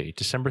 Absolutely.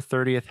 December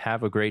 30th,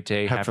 have a great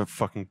day. Have a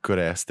fucking good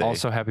ass day.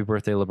 Also, happy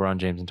birthday, LeBron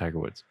James and Tiger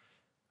Woods.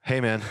 Hey,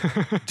 man.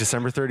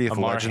 December 30th,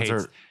 Amar Legends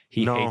hates, are...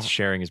 He hates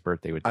sharing his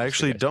birthday with I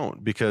actually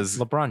don't because...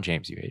 LeBron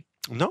James you hate.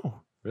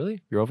 No.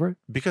 Really? You're over it?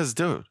 Because,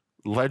 dude,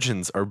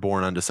 legends are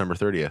born on December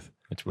 30th.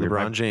 That's weird.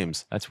 LeBron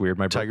James. That's weird.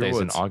 My birthday's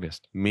in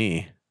August.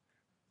 Me.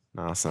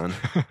 Nah, son.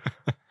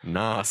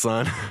 Nah,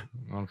 son.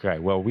 Okay.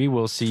 Well, we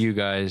will see you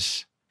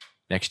guys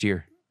next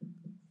year.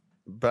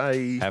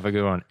 Bye. Have a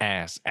good one.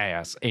 Ass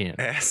in.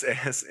 Ass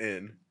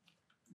in.